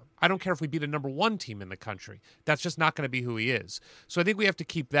ever. I don't care if we beat a number one team in the country. That's just not going to be who he is. So I think we have to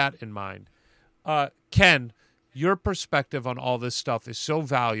keep that in mind. Ken, your perspective on all this stuff is so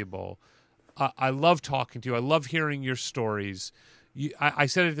valuable. I love talking to you. I love hearing your stories. I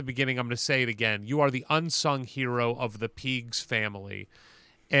said it at the beginning. I'm going to say it again. You are the unsung hero of the Peegs family.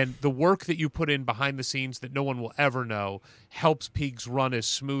 And the work that you put in behind the scenes that no one will ever know helps Peegs run as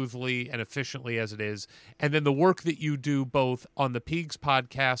smoothly and efficiently as it is. And then the work that you do both on the Peegs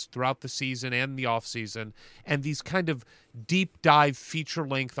podcast throughout the season and the off season, and these kind of deep dive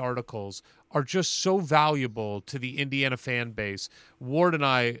feature-length articles are just so valuable to the Indiana fan base. Ward and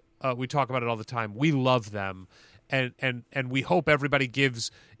I, we talk about it all the time. We love them. And we hope everybody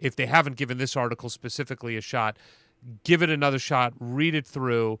gives, if they haven't given this article specifically a shot, give it another shot, read it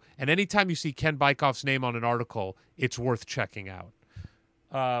through, and anytime you see Ken BIKOFF's name on an article, it's worth checking out.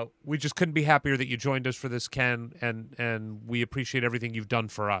 We just couldn't be happier that you joined us for this, Ken, and we appreciate everything you've done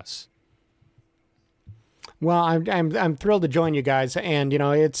for us. Well, I'm thrilled to join you guys, and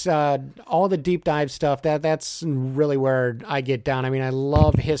it's all the deep dive stuff. That's really where I get down. I mean, I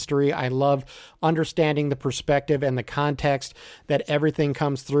love history. I love understanding the perspective and the context that everything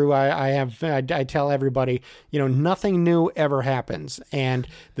comes through. I tell everybody, nothing new ever happens, and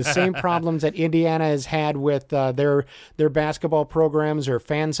the same problems that Indiana has had with their basketball programs or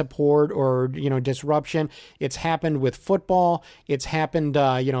fan support or disruption. It's happened with football. It's happened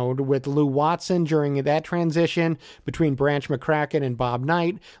with Lou Watson during that transition between Branch McCracken and Bob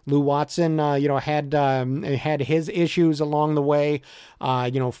Knight. Lou Watson, had his issues along the way.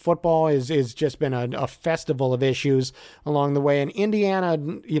 Football is just been a festival of issues along the way. And Indiana,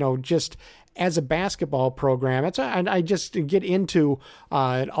 just as a basketball program, I just get into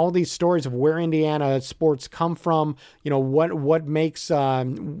all these stories of where Indiana sports come from, what makes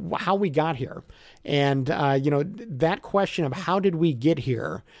how we got here. And, that question of how did we get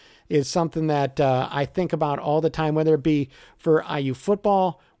here is something that I think about all the time, whether it be for IU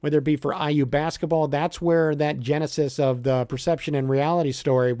football, whether it be for IU basketball. That's where that genesis of the perception and reality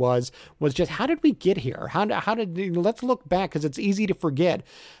story was just, how did we get here? How did let's look back, because it's easy to forget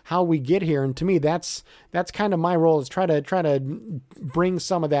how we get here. And to me, that's kind of my role, is try to bring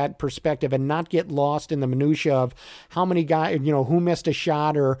some of that perspective and not get lost in the minutia of how many guys, who missed a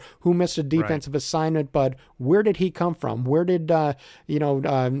shot or who missed a defensive assignment, but where did he come from? Where did where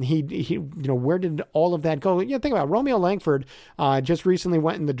did all of that go? Think about it. Romeo Langford just recently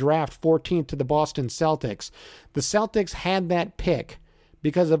went in the draft 14th to the Boston Celtics. The Celtics had that pick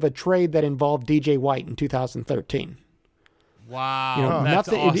because of a trade that involved DJ White in 2013. Wow, that's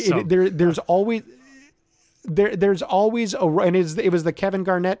awesome. There's always... There's always and it was the Kevin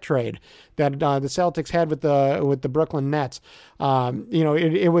Garnett trade that the Celtics had with the Brooklyn Nets.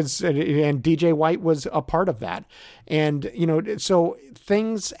 It was, and DJ White was a part of that. And, so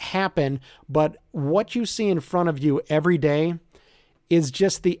things happen, but what you see in front of you every day is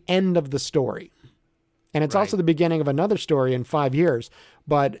just the end of the story. And it's also the beginning of another story in 5 years.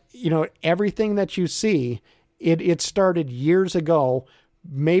 But, everything that you see, it started years ago.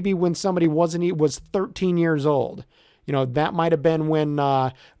 Maybe when somebody was 13 years old, that might have been when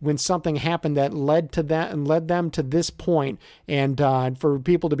something happened that led them to this point. And for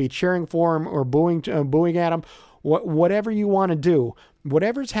people to be cheering for him or booing at him, whatever you want to do,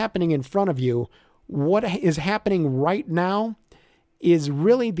 whatever's happening in front of you, what is happening right now is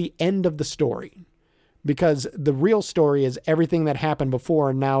really the end of the story. Because the real story is everything that happened before,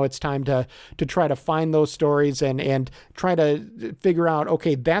 and now it's time to try to find those stories and try to figure out,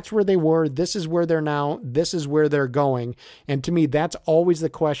 okay, that's where they were, this is where they're now, this is where they're going. And to me, that's always the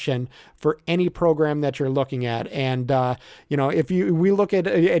question for any program that you're looking at. And if we look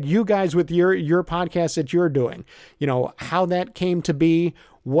at you guys with your podcast that you're doing, how that came to be,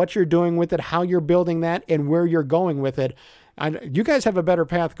 what you're doing with it, how you're building that, and where you're going with it. You guys have a better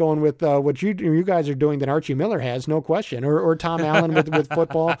path going with what you guys are doing than Archie Miller has, no question, or Tom Allen with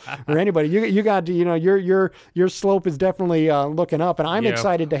football, or anybody. You got your slope is definitely looking up, and I'm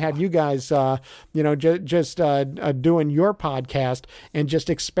excited to have you guys just doing your podcast and just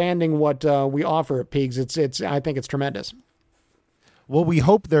expanding what we offer at Pigs. I think it's tremendous. Well, we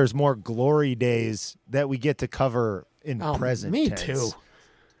hope there's more glory days that we get to cover in present tense. Me too.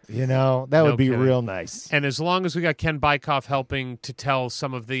 That would be real nice. And as long as we got Ken BIKOFF helping to tell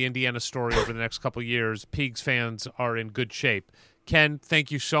some of the Indiana story over the next couple of years, Pigs fans are in good shape. Ken,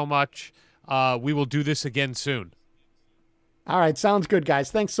 thank you so much. We will do this again soon. All right, sounds good, guys.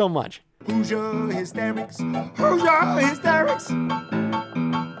 Thanks so much. Hoosier Hysterics. Hoosier Hysterics.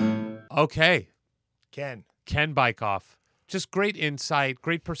 Okay. Ken BIKOFF. Just great insight,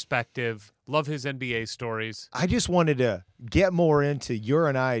 great perspective. Love his NBA stories. I just wanted to get more into your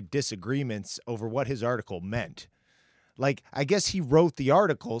and I disagreements over what his article meant. Like, I guess he wrote the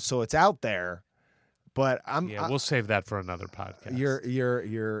article, so it's out there. But we'll save that for another podcast.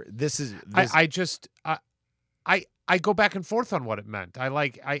 I go back and forth on what it meant.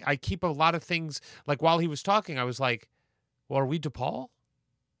 I keep a lot of things, like while he was talking, I was like, well, are we DePaul?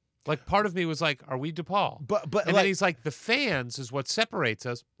 Like, part of me was like, are we DePaul? But then he's like, the fans is what separates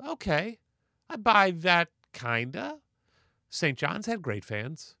us. Okay, I buy that, kinda. St. John's had great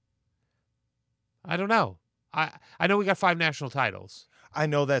fans. I don't know. I know we got 5 national titles. I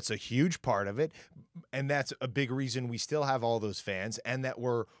know that's a huge part of it, and that's a big reason we still have all those fans, and that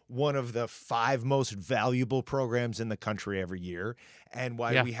we're one of the 5 most valuable programs in the country every year, and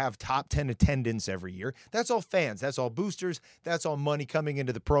why we have top 10 attendance every year. That's all fans. That's all boosters. That's all money coming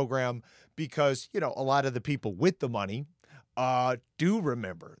into the program because, a lot of the people with the money do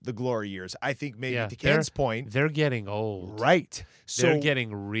remember the glory years. I think maybe to Ken's point, they're getting old. Right. So they're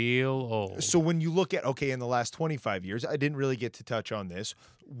getting real old. So when you look at, in the last 25 years, I didn't really get to touch on this.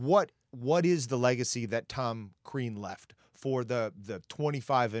 What is the legacy that Tom Crean left for the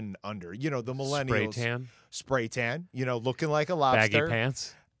 25 and under? The millennials. Spray tan. Looking like a lobster. Baggy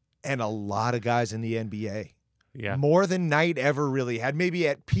pants. And a lot of guys in the NBA. Yeah. More than Knight ever really had. Maybe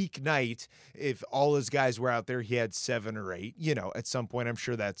at peak Knight, if all his guys were out there, he had 7 or 8. At some point, I'm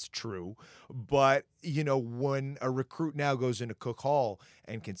sure that's true. But, when a recruit now goes into Cook Hall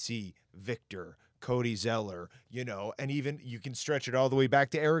and can see Victor, Cody Zeller, and even you can stretch it all the way back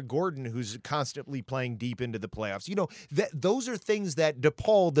to Eric Gordon, who's constantly playing deep into the playoffs. Those are things that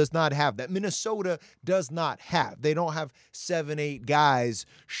DePaul does not have, that Minnesota does not have. They don't have 7, 8 guys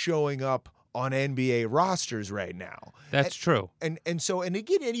showing up on NBA rosters right now. That's true. And you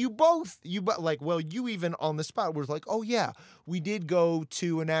even on the spot was like, oh yeah, we did go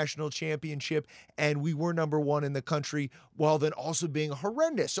to a national championship and we were number 1 in the country while then also being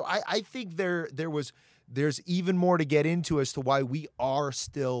horrendous. So I think there's even more to get into as to why we are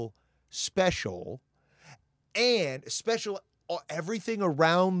still special and special everything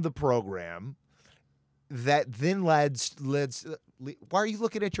around the program that then leads. Why are you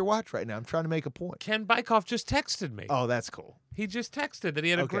looking at your watch right now? I'm trying to make a point. Ken BIKOFF just texted me. Oh, that's cool. He just texted that he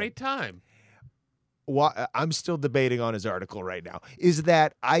had a great time. I'm still debating on his article right now, is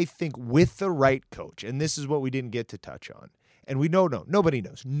that I think with the right coach, and this is what we didn't get to touch on, And we know, nobody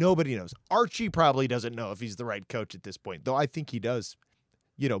knows. Nobody knows. Archie probably doesn't know if he's the right coach at this point, though I think he does,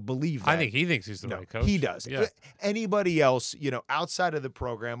 believe that. I think he thinks he's the right coach. He does. Yeah. Anybody else, outside of the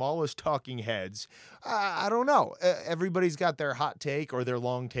program, all those talking heads, I don't know. Everybody's got their hot take or their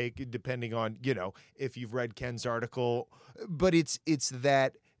long take, depending on, if you've read Ken's article. But it's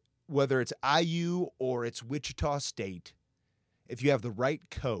that whether it's IU or it's Wichita State, if you have the right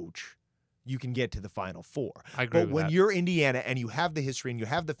coach, you can get to the Final Four. I agree but with when that. you're Indiana and you have the history and you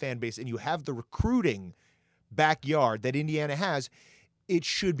have the fan base and you have the recruiting backyard that Indiana has, it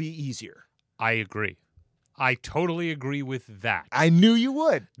should be easier. I agree. I totally agree with that. I knew you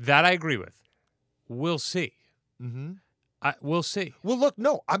would. That I agree with. We'll see. Mm-hmm. We'll see. Well, look,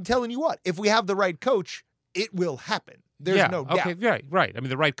 no, I'm telling you what. If we have the right coach, it will happen. There's no doubt. Okay, right. I mean,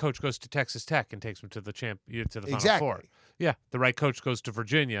 the right coach goes to Texas Tech and takes them to the Final Four. Yeah, the right coach goes to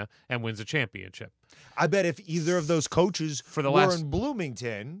Virginia and wins a championship. I bet if either of those coaches were in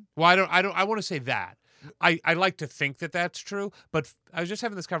Bloomington. Well, I want to say that. I like to think that that's true, but I was just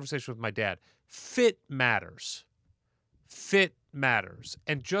having this conversation with my dad. Fit matters. Fit matters.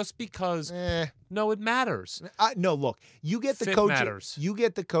 And just because no, it matters. No, look, you get the Fit coach. matters. You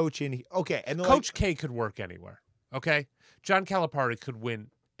get the coach in. Okay, and Coach K could work anywhere. Okay, John Calipari could win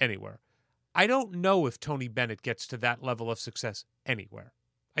anywhere. I don't know if Tony Bennett gets to that level of success anywhere.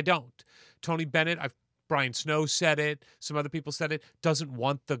 I don't. Tony Bennett, Brian Snow said it. Some other people said it. Doesn't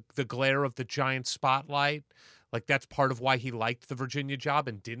want the glare of the giant spotlight. Like, that's part of why he liked the Virginia job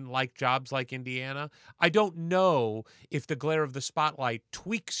and didn't like jobs like Indiana. I don't know if the glare of the spotlight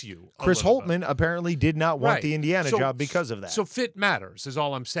tweaks you. Chris Holtman apparently did not want the Indiana job because of that. So fit matters is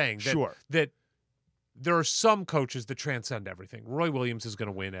all I'm saying. That there are some coaches that transcend everything. Roy Williams is going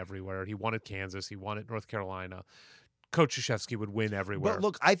to win everywhere. He won at Kansas. He won at North Carolina. Coach Krzyzewski would win everywhere. But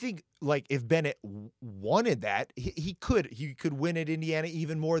look, I think if Bennett wanted that, he could win at Indiana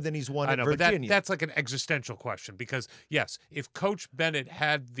even more than he's won at Virginia. But that's like an existential question because, yes, if Coach Bennett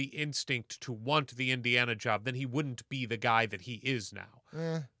had the instinct to want the Indiana job, then he wouldn't be the guy that he is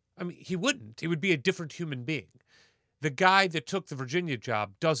now. I mean, he wouldn't. He would be a different human being. The guy that took the Virginia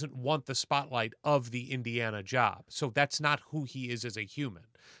job doesn't want the spotlight of the Indiana job. So that's not who he is as a human.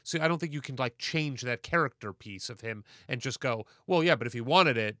 So I don't think you can change that character piece of him and just go, well, yeah, but if he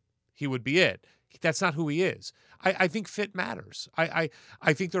wanted it, he would be it. That's not who he is. I think fit matters. I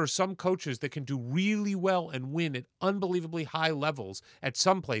think there are some coaches that can do really well and win at unbelievably high levels at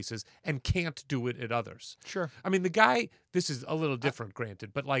some places and can't do it at others. Sure. I mean, the guy, this is a little different,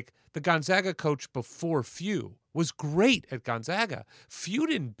 granted, but the Gonzaga coach before Few was great at Gonzaga. Few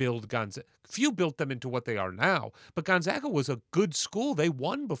didn't build Gonzaga. Few built them into what they are now, but Gonzaga was a good school. They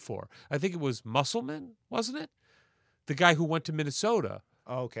won before. I think it was Musselman, wasn't it? The guy who went to Minnesota.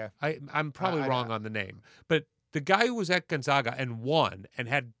 Oh, okay. I'm probably wrong on the name. But the guy who was at Gonzaga and won and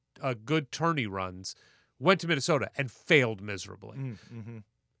had good tourney runs went to Minnesota and failed miserably. Mm-hmm.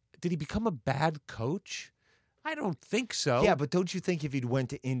 Did he become a bad coach? I don't think so. Yeah, but don't you think if he'd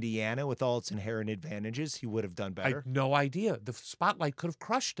went to Indiana with all its inherent advantages, he would have done better? I have no idea. The spotlight could have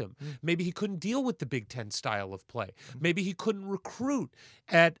crushed him. Maybe he couldn't deal with the Big Ten style of play. Maybe he couldn't recruit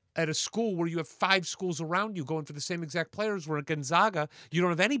at a school where you have 5 schools around you going for the same exact players, where at Gonzaga, you don't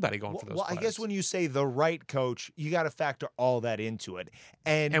have anybody going for those players. I guess when you say the right coach, you got to factor all that into it.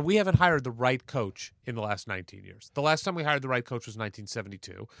 And we haven't hired the right coach in the last 19 years. The last time we hired the right coach was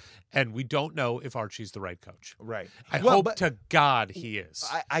 1972, and we don't know if Archie's the right coach. Right. I hope to God he is.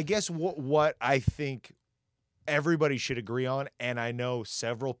 I guess what I think everybody should agree on, and I know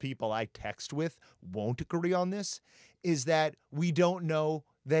several people I text with won't agree on this, is that we don't know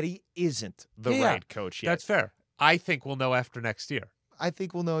that he isn't the right coach yet. That's fair. I think we'll know after next year. I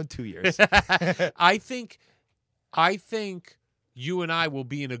think we'll know in 2 years. I think you and I will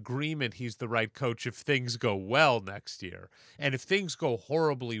be in agreement he's the right coach if things go well next year. And if things go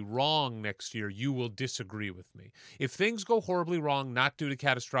horribly wrong next year, you will disagree with me. If things go horribly wrong, not due to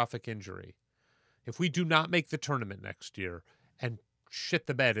catastrophic injury, if we do not make the tournament next year and shit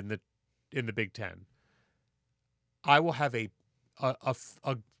the bed in the Big Ten, I will have a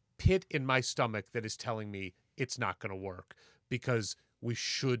pit in my stomach that is telling me it's not going to work because we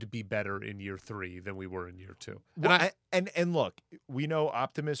should be better in year 3 than we were in year 2. And look, we know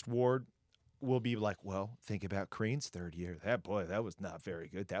Optimist Ward will be like, well, think about Crean's 3rd year. That was not very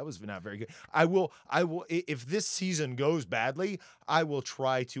good. That was not very good. I will, if this season goes badly, I will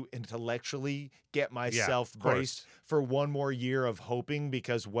try to intellectually get myself braced for one more year of hoping,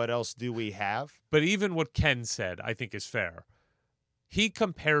 because what else do we have? But even what Ken said, I think, is fair. He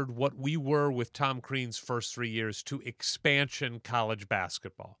compared what we were with Tom Crean's first 3 years to expansion college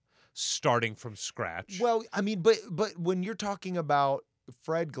basketball. starting from scratch. Well, I mean, but when you're talking about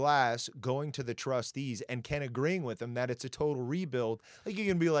Fred Glass going to the trustees and Ken agreeing with him that it's a total rebuild, like you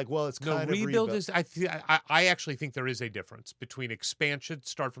can be like, well, it's kind of rebuild is. I actually think there is a difference between expansion,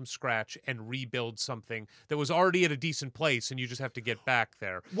 start from scratch, and rebuild something that was already at a decent place, and you just have to get back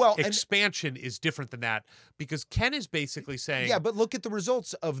there. Well, expansion is different than that because Ken is basically saying, yeah, but look at the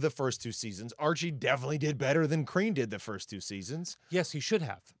results of the first 2 seasons. Archie definitely did better than Crean did the first 2 seasons. yes, he should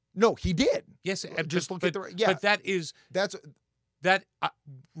have. No, he did. Yes, just look at the But that's.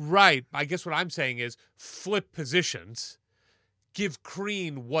 Right. I guess what I'm saying is flip positions. Give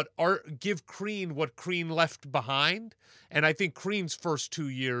Crean what Crean left behind, and I think Crean's first 2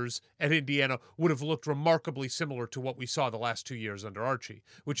 years at Indiana would have looked remarkably similar to what we saw the last 2 years under Archie,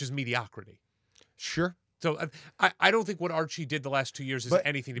 which is mediocrity. Sure. So I don't think what Archie did the last 2 years is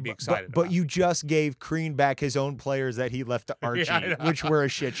anything to be excited about. But you just gave Crean back his own players that he left to Archie, which were a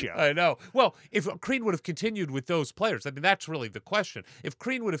shit show. I know. Well, if Crean would have continued with those players, I mean, that's really the question. If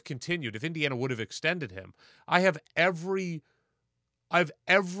Crean would have continued, if Indiana would have extended him, I have every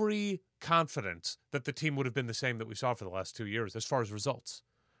confidence that the team would have been the same that we saw for the last 2 years as far as results.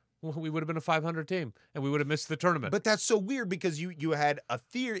 Well, we would have been a 500 team, and we would have missed the tournament. But that's so weird because you had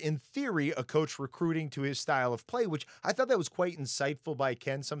in theory, a coach recruiting to his style of play, which I thought that was quite insightful by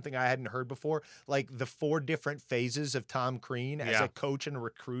Ken, something I hadn't heard before, like the 4 different phases of Tom Crean as a coach and a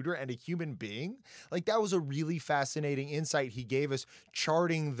recruiter and a human being. Like that was a really fascinating insight he gave us,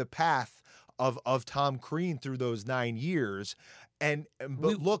 charting the path of Tom Crean through those 9 years.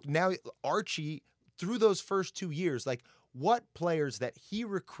 But look, now Archie, through those first 2 years, like, what players that he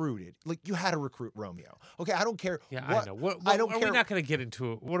recruited, like you had to recruit Romeo. Okay, I don't care. Yeah, I know. I don't care. We're not going to get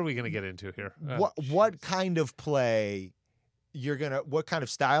into it. What are we going to get into here? What kind of play what kind of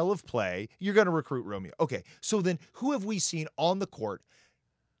style of play you're going to recruit Romeo? Okay, so then who have we seen on the court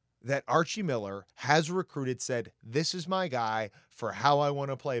that Archie Miller has recruited, said, this is my guy for how I want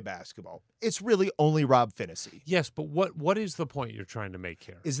to play basketball? It's really only Rob Finney. Yes, but what is the point you're trying to make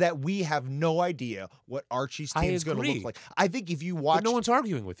here? Is that we have no idea what Archie's team is going to look like. I think if you watch... But no one's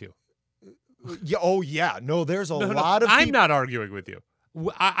arguing with you. Yeah. No, there's a lot of people... I'm not arguing with you.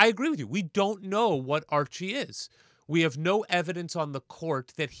 I agree with you. We don't know what Archie is. We have no evidence on the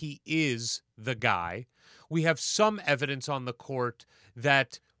court that he is the guy. We have some evidence on the court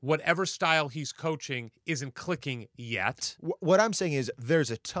that whatever style he's coaching isn't clicking yet. What I'm saying is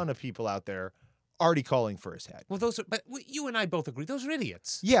there's a ton of people out there already calling for his head. Well, but you and I both agree. Those are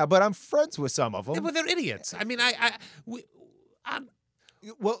idiots. Yeah, but I'm friends with some of them. Yeah, but they're idiots. I mean, I'm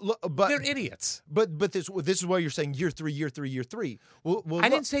Well, but they're idiots. But this is why you're saying year three. Well, I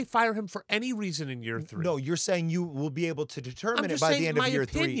didn't say fire him for any reason in year 3. No, you're saying you will be able to determine it by the end of year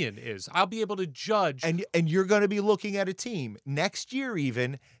 3. My opinion is I'll be able to judge. And you're going to be looking at a team next year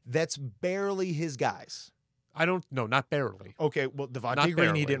even that's barely his guys. Not barely. Okay, well, Devontae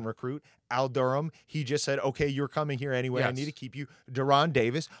Green, he didn't recruit. Al Durham, he just said, okay, you're coming here anyway. Yes. I need to keep you. Deron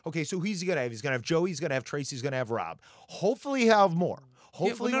Davis. Okay, so who's he going to have? He's going to have Joey, he's going to have Tracy, he's going to have Rob. Hopefully he'll have more.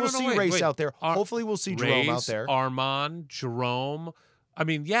 Hopefully we'll see Race out there. Hopefully we'll see Jerome out there. Armand, Jerome. I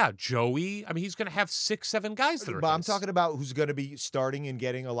mean, yeah, Joey. I mean, he's going to have 6-7 guys that are But I'm talking about who's going to be starting and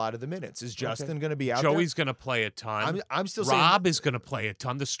getting a lot of the minutes. Is Justin going to be out there? Joey's going to play a ton. I'm still saying Rob is going to play a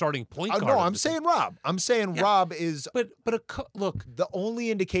ton. The starting point guard. No, I'm saying Rob. I'm saying Rob is. But look, the only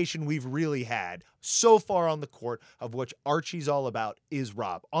indication we've really had so far on the court of which Archie's all about is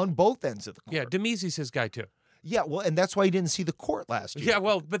Rob on both ends of the court. Yeah, Demezy's his guy too. Yeah, well, and that's why he didn't see the court last year. Yeah,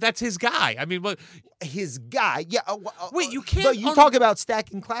 well, but that's his guy. I mean, his guy. Yeah. Wait, you can't. But you talk about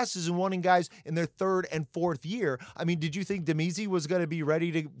stacking classes and wanting guys in their 3rd and 4th year. I mean, did you think Demezy was going to be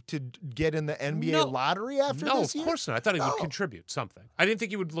ready to get in the NBA lottery after this year? No, of course not. I thought he would contribute something. I didn't think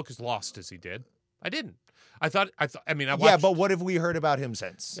he would look as lost as he did. I didn't. I watched. Yeah, but what have we heard about him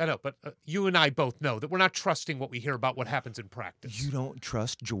since? I know, but you and I both know that we're not trusting what we hear about what happens in practice. You don't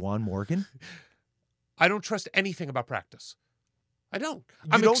trust Juwan Morgan? I don't trust anything about practice. I don't.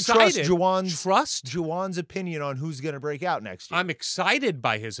 I'm excited. Trust Juwan's opinion on who's going to break out next year. I'm excited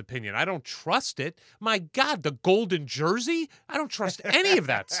by his opinion. I don't trust it. My God, the golden jersey? I don't trust any of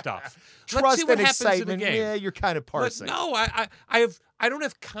that stuff. Trust and excitement. Yeah, you're kind of parsing. But no, I don't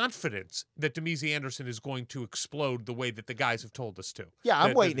have confidence that Demezy Anderson is going to explode the way that the guys have told us to. Yeah,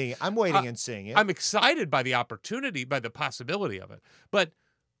 I'm waiting and seeing it. I'm excited by the opportunity, by the possibility of it. But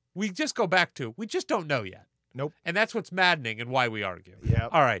we just go back to, we just don't know yet. Nope. And that's what's maddening and why we argue. Yeah.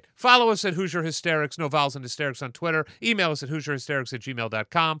 All right. Follow us at Hoosier Hysterics, no vowels and hysterics on Twitter. Email us at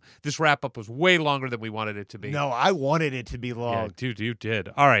HoosierHysterics@gmail.com. This wrap-up was way longer than we wanted it to be. No, I wanted it to be long. Yeah, dude, you did.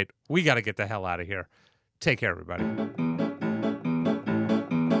 All right. We got to get the hell out of here. Take care, everybody.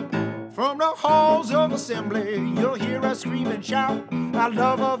 From the halls of assembly, you'll hear us scream and shout. Our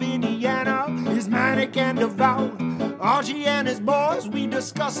love of Indiana is manic and devout. Archie and his boys, we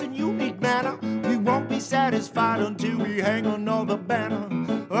discuss in unique manner. We won't be satisfied until we hang another banner.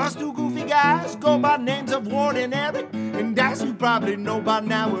 Us two goofy guys go by names of Ward and Eric. And as you probably know by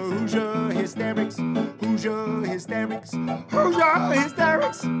now, we're Hoosier Hysterics. Hoosier Hysterics. Hoosier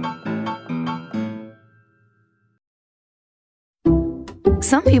Hysterics.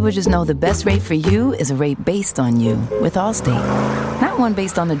 Some people just know the best rate for you is a rate based on you with Allstate. Not one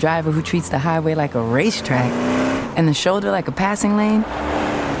based on the driver who treats the highway like a racetrack and the shoulder like a passing lane.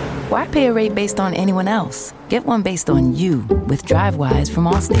 Why pay a rate based on anyone else? Get one based on you with DriveWise from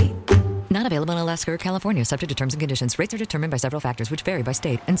Allstate. Not available in Alaska or California, subject to terms and conditions. Rates are determined by several factors, which vary by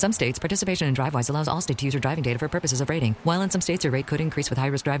state. In some states, participation in DriveWise allows Allstate to use your driving data for purposes of rating. While in some states, your rate could increase with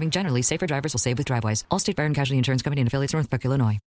high-risk driving. Generally, safer drivers will save with DriveWise. Allstate Fire and Casualty Insurance Company and affiliates, Northbrook, Illinois.